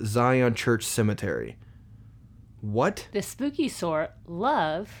love Zion Church Cemetery. What? The spooky sort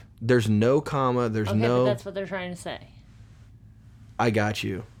love. There's no comma. There's no. But that's what they're trying to say. I got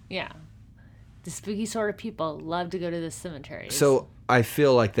you. Yeah. The spooky sort of people love to go to the cemeteries. So I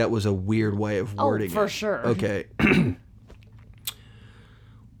feel like that was a weird way of wording it. For sure. Okay.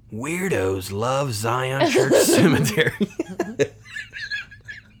 Weirdos love Zion Church Cemetery.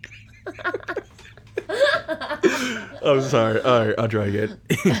 I'm sorry. All right, I'll try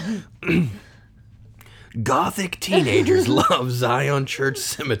again. Gothic teenagers love Zion Church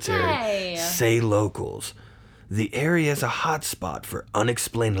Cemetery, say locals. The area is a hotspot for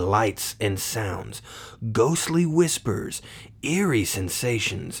unexplained lights and sounds, ghostly whispers, eerie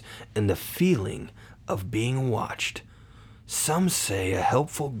sensations, and the feeling of being watched. Some say a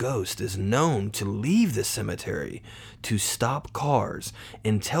helpful ghost is known to leave the cemetery to stop cars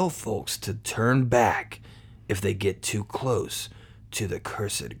and tell folks to turn back if they get too close to the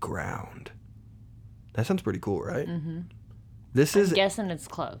cursed ground. That sounds pretty cool, right? Mm-hmm. I'm guessing it's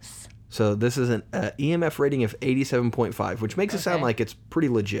close. So this is an EMF rating of 87.5, which makes it sound like it's pretty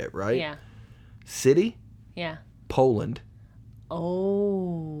legit, right? Yeah. City? Yeah. Poland.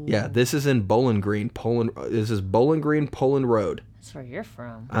 Oh. Yeah, this is in Bowling Green, Poland. This is Bowling Green, Poland Road. That's where you're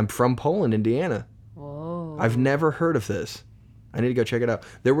from. I'm from Poland, Indiana. Whoa. I've never heard of this. I need to go check it out.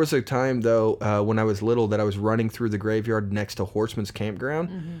 There was a time, though, when I was little that I was running through the graveyard next to Horseman's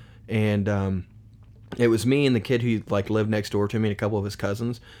Campground. And it was me and the kid who lived next door to me and a couple of his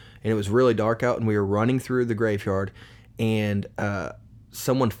cousins. And it was really dark out, and we were running through the graveyard. And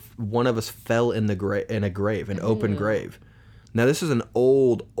one of us fell in a grave, an open grave. Now, this is an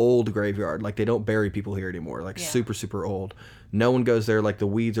old graveyard. They don't bury people here anymore. Super, super old. No one goes there. The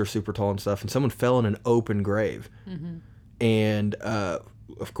weeds are super tall and stuff. And someone fell in an open grave. Mm-hmm. And,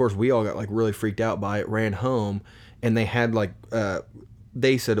 of course, we all got, really freaked out by it, ran home. And they had,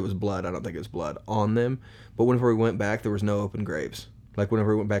 they said it was blood. I don't think it was blood on them. But whenever we went back, there was no open graves.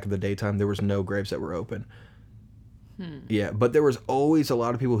 Whenever we went back in the daytime, there was no graves that were open. Yeah, but there was always a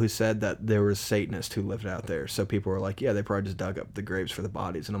lot of people who said that there was Satanists who lived out there. So people were like, yeah, they probably just dug up the graves for the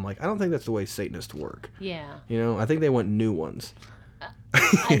bodies. And I'm like, I don't think that's the way Satanists work. Yeah. I think they want new ones.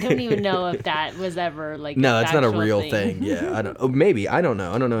 I don't even know if that was ever no, that's not a real thing. Yeah, I don't. Oh, maybe I don't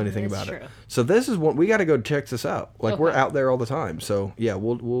know. I don't know anything about it. So this is one we got to go check this out. We're out there all the time. So yeah,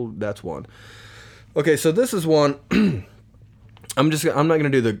 we'll that's one. Okay, so this is one. I'm not gonna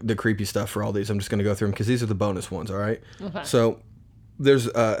do the creepy stuff for all these. I'm just gonna go through them because these are the bonus ones. All right. Okay. So there's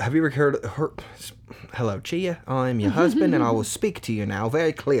have you ever heard her? Hello, Chia. I'm your husband, and I will speak to you now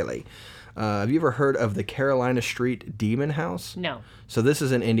very clearly. Have you ever heard of the Carolina Street Demon House? No. So this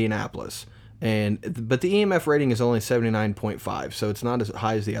is in Indianapolis, but the EMF rating is only 79.5, so it's not as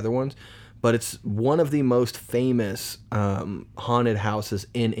high as the other ones. But it's one of the most famous haunted houses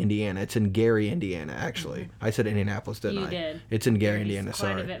in Indiana. It's in Gary, Indiana, actually. Mm-hmm. I said Indianapolis, didn't I? You did. It's in Gary, Indiana, quite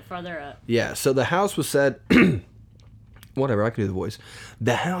sorry. Quite a bit further up. Yeah, so the house was said... Whatever, I can do the voice.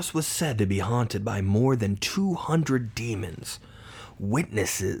 The house was said to be haunted by more than 200 demons.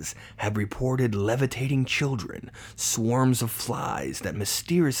 Witnesses have reported levitating children, swarms of flies that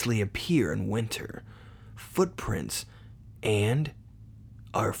mysteriously appear in winter, footprints, and...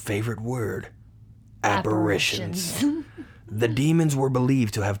 our favorite word, apparitions. The demons were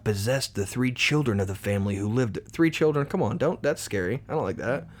believed to have possessed the 3 children of the family who lived. 3 children? Come on, that's scary. I don't like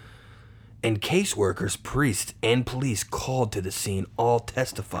that. And caseworkers, priests, and police called to the scene all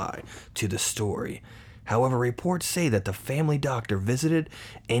testify to the story. However, reports say that the family doctor visited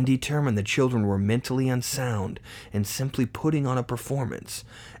and determined the children were mentally unsound and simply putting on a performance,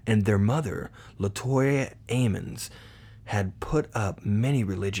 and their mother, Latoya Ammons, had put up many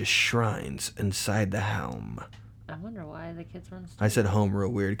religious shrines inside the home. I wonder why the kids were in I said home real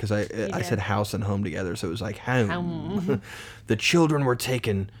weird because I said house and home together, so it was like home. The children were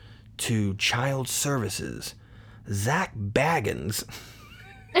taken to child services. Zach Baggins...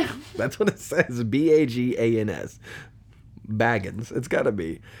 That's what it says. Bagans. Baggins. It's got to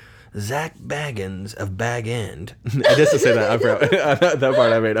be. Zach Baggins of Bag End. I just to say that. I forgot. That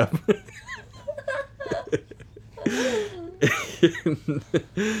part I made up.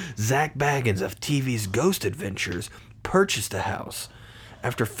 Zach Baggins of TV's Ghost Adventures purchased the house.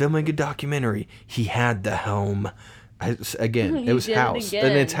 After filming a documentary, he had the home. Again, it was house.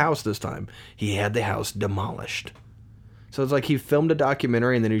 And it's house this time. He had the house demolished. So it's like he filmed a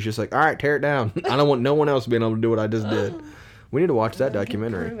documentary and then he's just like, all right, tear it down. I don't want no one else being able to do what I just did. We need to watch that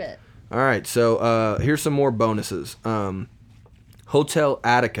documentary. Prove it. All right, so here's some more bonuses. Hotel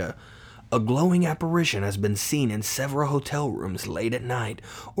Attica. A glowing apparition has been seen in several hotel rooms late at night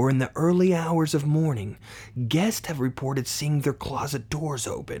or in the early hours of morning. Guests have reported seeing their closet doors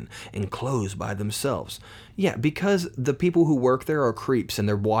open and close by themselves. Yeah, because the people who work there are creeps and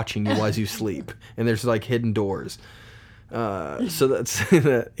they're watching you as you sleep. And there's like hidden doors. So that's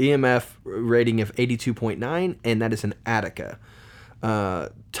the EMF rating of 82.9, and that is an Attica.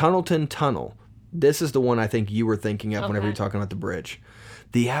 Tunnelton Tunnel. This is the one I think you were thinking of whenever you're talking about the bridge.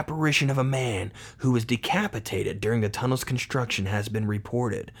 The apparition of a man who was decapitated during the tunnel's construction has been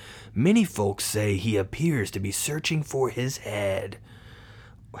reported. Many folks say he appears to be searching for his head.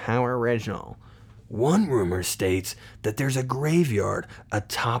 How original. One rumor states that there's a graveyard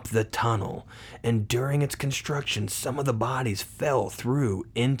atop the tunnel, and during its construction, some of the bodies fell through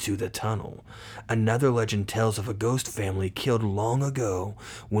into the tunnel. Another legend tells of a ghost family killed long ago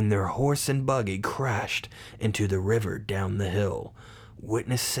when their horse and buggy crashed into the river down the hill.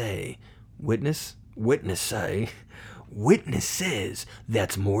 Witnesses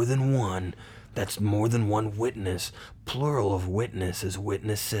that's more than one. That's more than one witness. Plural of witness is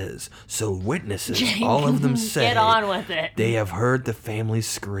witnesses. So witnesses, Jake, all of them say get on with it. They have heard the family's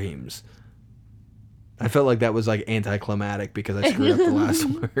screams. I felt like that was like anticlimactic because I screwed up the last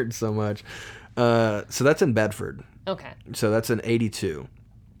word so much. So that's in Bedford. Okay. So that's an 82.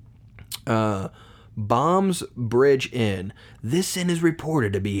 Bombs Bridge Inn. This inn is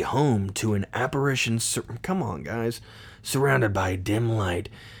reported to be home to an apparition. Come on, guys. Surrounded by dim light.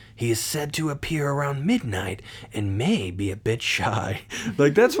 He is said to appear around midnight and may be a bit shy.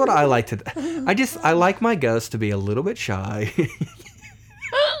 Like, that's what I like to... I like my ghosts to be a little bit shy.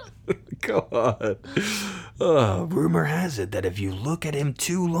 Go on. Rumor has it that if you look at him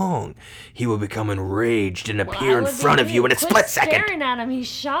too long, he will become enraged and appear in front of you in a split second. Quit staring at him. He's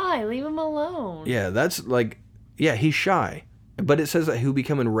shy. Leave him alone. Yeah, that's like... Yeah, he's shy. But it says that he'll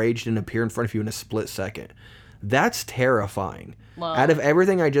become enraged and appear in front of you in a split second. That's terrifying. Well, out of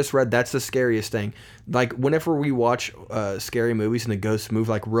everything I just read, that's the scariest thing. Like, whenever we watch scary movies and the ghosts move,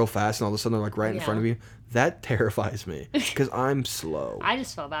 like, real fast and all of a sudden they're, like, right in front of you, that terrifies me because I'm slow. I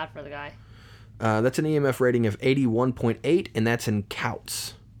just felt bad for the guy. That's an EMF rating of 81.8, and that's in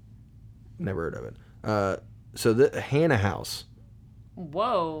Couts. Never heard of it. So the Hannah House.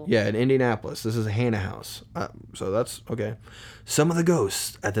 Whoa. Yeah, in Indianapolis. This is a Hannah House. So that's okay. Some of the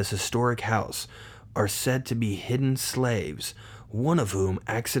ghosts at this historic house are said to be hidden slaves, one of whom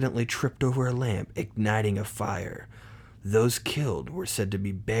accidentally tripped over a lamp, igniting a fire. Those killed were said to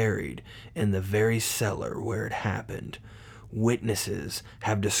be buried in the very cellar where it happened. Witnesses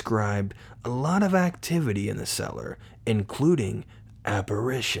have described a lot of activity in the cellar, including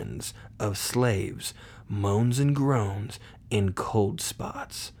apparitions of slaves, moans and groans, and cold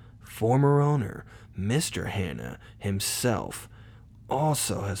spots. Former owner, Mr. Hannah himself,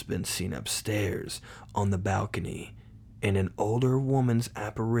 also has been seen upstairs on the balcony, and an older woman's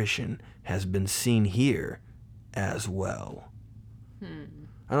apparition has been seen here as well.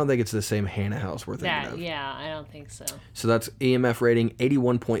 I don't think it's the same Hannah House we're thinking of. Yeah, I don't think so. So that's EMF rating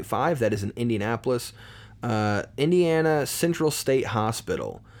 81.5. That is in Indianapolis. Indiana Central State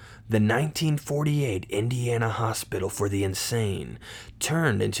Hospital. The 1948 Indiana Hospital for the Insane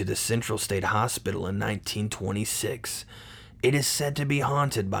turned into the Central State Hospital in 1926. It is said to be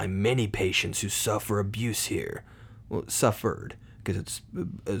haunted by many patients who suffer abuse here. Well, suffered, because it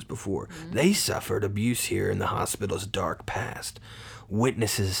was before. They suffered abuse here in the hospital's dark past.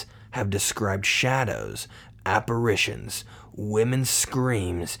 Witnesses have described shadows apparitions, women's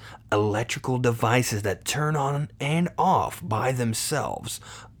screams, electrical devices that turn on and off by themselves,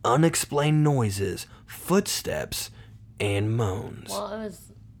 unexplained noises, footsteps, and moans. Well, it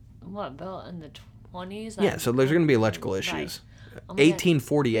was, built in the 20s? Yeah, so there's going to be electrical issues. Right. Oh my God,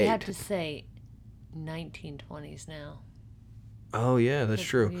 1848. we have to say 1920s now. Oh yeah, that's Because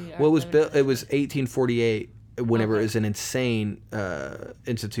true. we are Well, it was living built. in It was 1848. Whenever Okay. it was an insane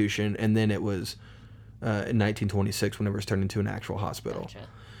institution, and then it was in 1926 whenever it was turned into an actual hospital. Gotcha.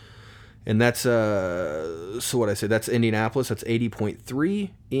 And that's so what I said. That's Indianapolis. That's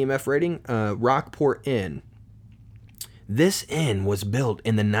 80.3 EMF rating. Rockport Inn. This inn was built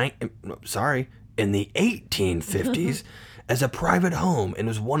in the 1850s as a private home and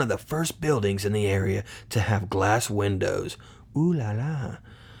was one of the first buildings in the area to have glass windows. Ooh la la.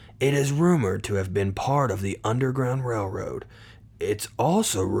 It is rumored to have been part of the Underground Railroad. It's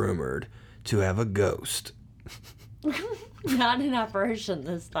also rumored to have a ghost. Not an apparition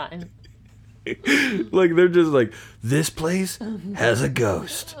this time. Like, they're just like, this place has a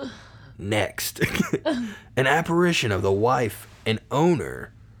ghost. Next. An apparition of the wife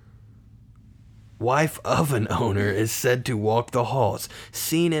of an owner is said to walk the halls,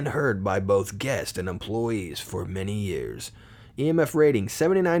 seen and heard by both guests and employees for many years. EMF rating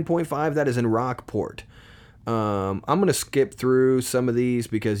 79.5. That is in Rockport. I'm going to skip through some of these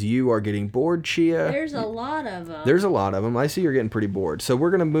because you are getting bored, Chia. There's a lot of them. There's a lot of them. I see you're getting pretty bored. So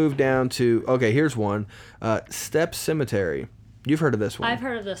we're going to move down to, okay, here's one. Stepp Cemetery. You've heard of this one. I've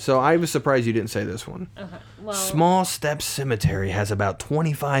heard of this So I was surprised you didn't say this one. Okay. Well, Small Stepp Cemetery has about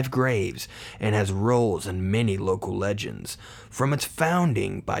 25 graves and has roles in many local legends. From its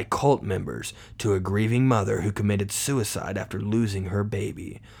founding by cult members to a grieving mother who committed suicide after losing her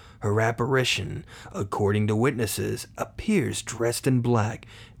baby. Her apparition, according to witnesses, appears dressed in black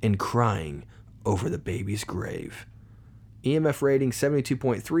and crying over the baby's grave. EMF rating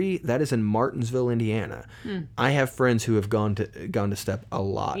 72.3. That is in Martinsville, Indiana. I have friends who have gone to Stepp a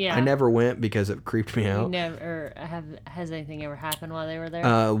lot. Yeah. I never went because it creeped me out. has anything ever happened while they were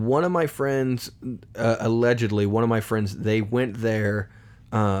there? One of my friends, allegedly, they went there.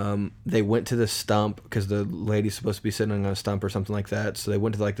 They went to the stump because the lady's supposed to be sitting on a stump or something like that. So they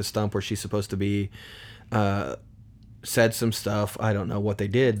went to like the stump where she's supposed to be. Said some stuff. I don't know what they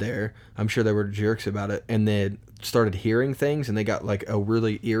did there. I'm sure they were jerks about it. And then started hearing things, and they got like a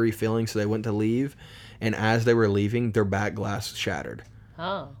really eerie feeling. So they went to leave, and as they were leaving, their back glass shattered.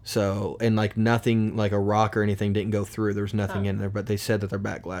 Oh. So, and like nothing, like a rock or anything didn't go through. There was nothing in there, but they said that their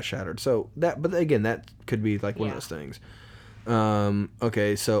back glass shattered. So but again, that could be like one of those things.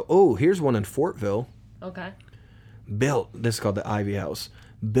 Okay, so, here's one in Fortville. Okay. This is called the Ivy House.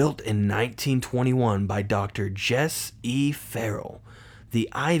 Built in 1921 by Dr. Jess E. Farrell. The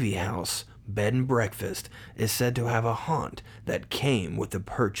Ivy House bed and breakfast is said to have a haunt that came with the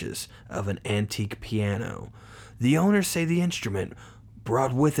purchase of an antique piano. The owners say the instrument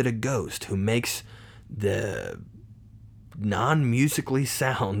brought with it a ghost who makes the non-musically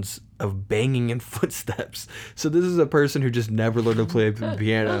sounds of banging and footsteps. So this is a person who just never learned to play the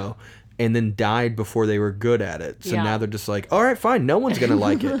piano and then died before they were good at it. So now they're just like, all right, fine, no one's going to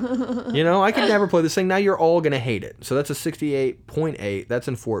like it. I could never play this thing. Now you're all going to hate it. So that's a 68.8. That's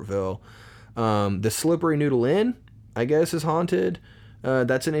in Fortville. The Slippery Noodle Inn, I guess, is haunted.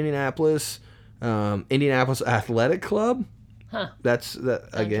 That's in Indianapolis. Indianapolis Athletic Club. Huh. That's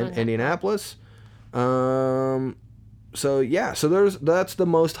again, Indianapolis. So that's the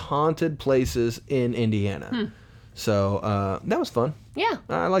most haunted places in Indiana. So that was fun. Yeah.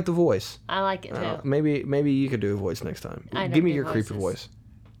 I like the voice. I like it too. Maybe you could do a voice next time. I don't Give me do your creepy voices. voice.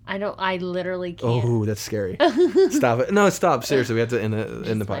 I literally can't. Oh, that's scary. Stop it. No, stop. Seriously, we have to end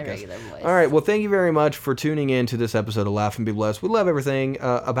the my podcast. regular voice. All right. Well, thank you very much for tuning in to this episode of Laugh and Be Blessed. We love everything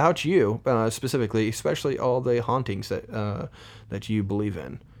about you, specifically, especially all the hauntings that you believe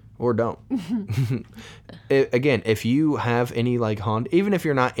in. Or don't. Again, if you have any like even if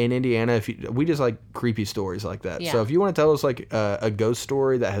you're not in Indiana, we just like creepy stories like that. Yeah. So if you want to tell us like a ghost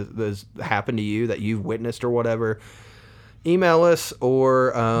story that has happened to you that you've witnessed or whatever, email us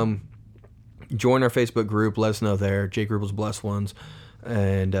or join our Facebook group. Let us know there. Jake Rubel's Blessed Ones.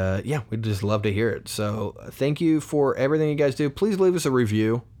 And we'd just love to hear it. So thank you for everything you guys do. Please leave us a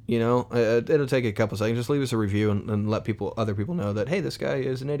review. It'll take a couple seconds. Just leave us a review and let other people know that, hey, this guy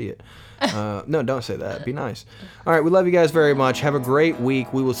is an idiot. No, don't say that. Be nice. All right, we love you guys very much. Have a great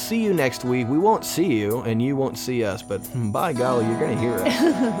week. We will see you next week. We won't see you, and you won't see us, but by golly, you're going to hear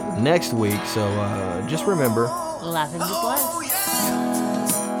us next week. So just remember, Laugh and be blessed.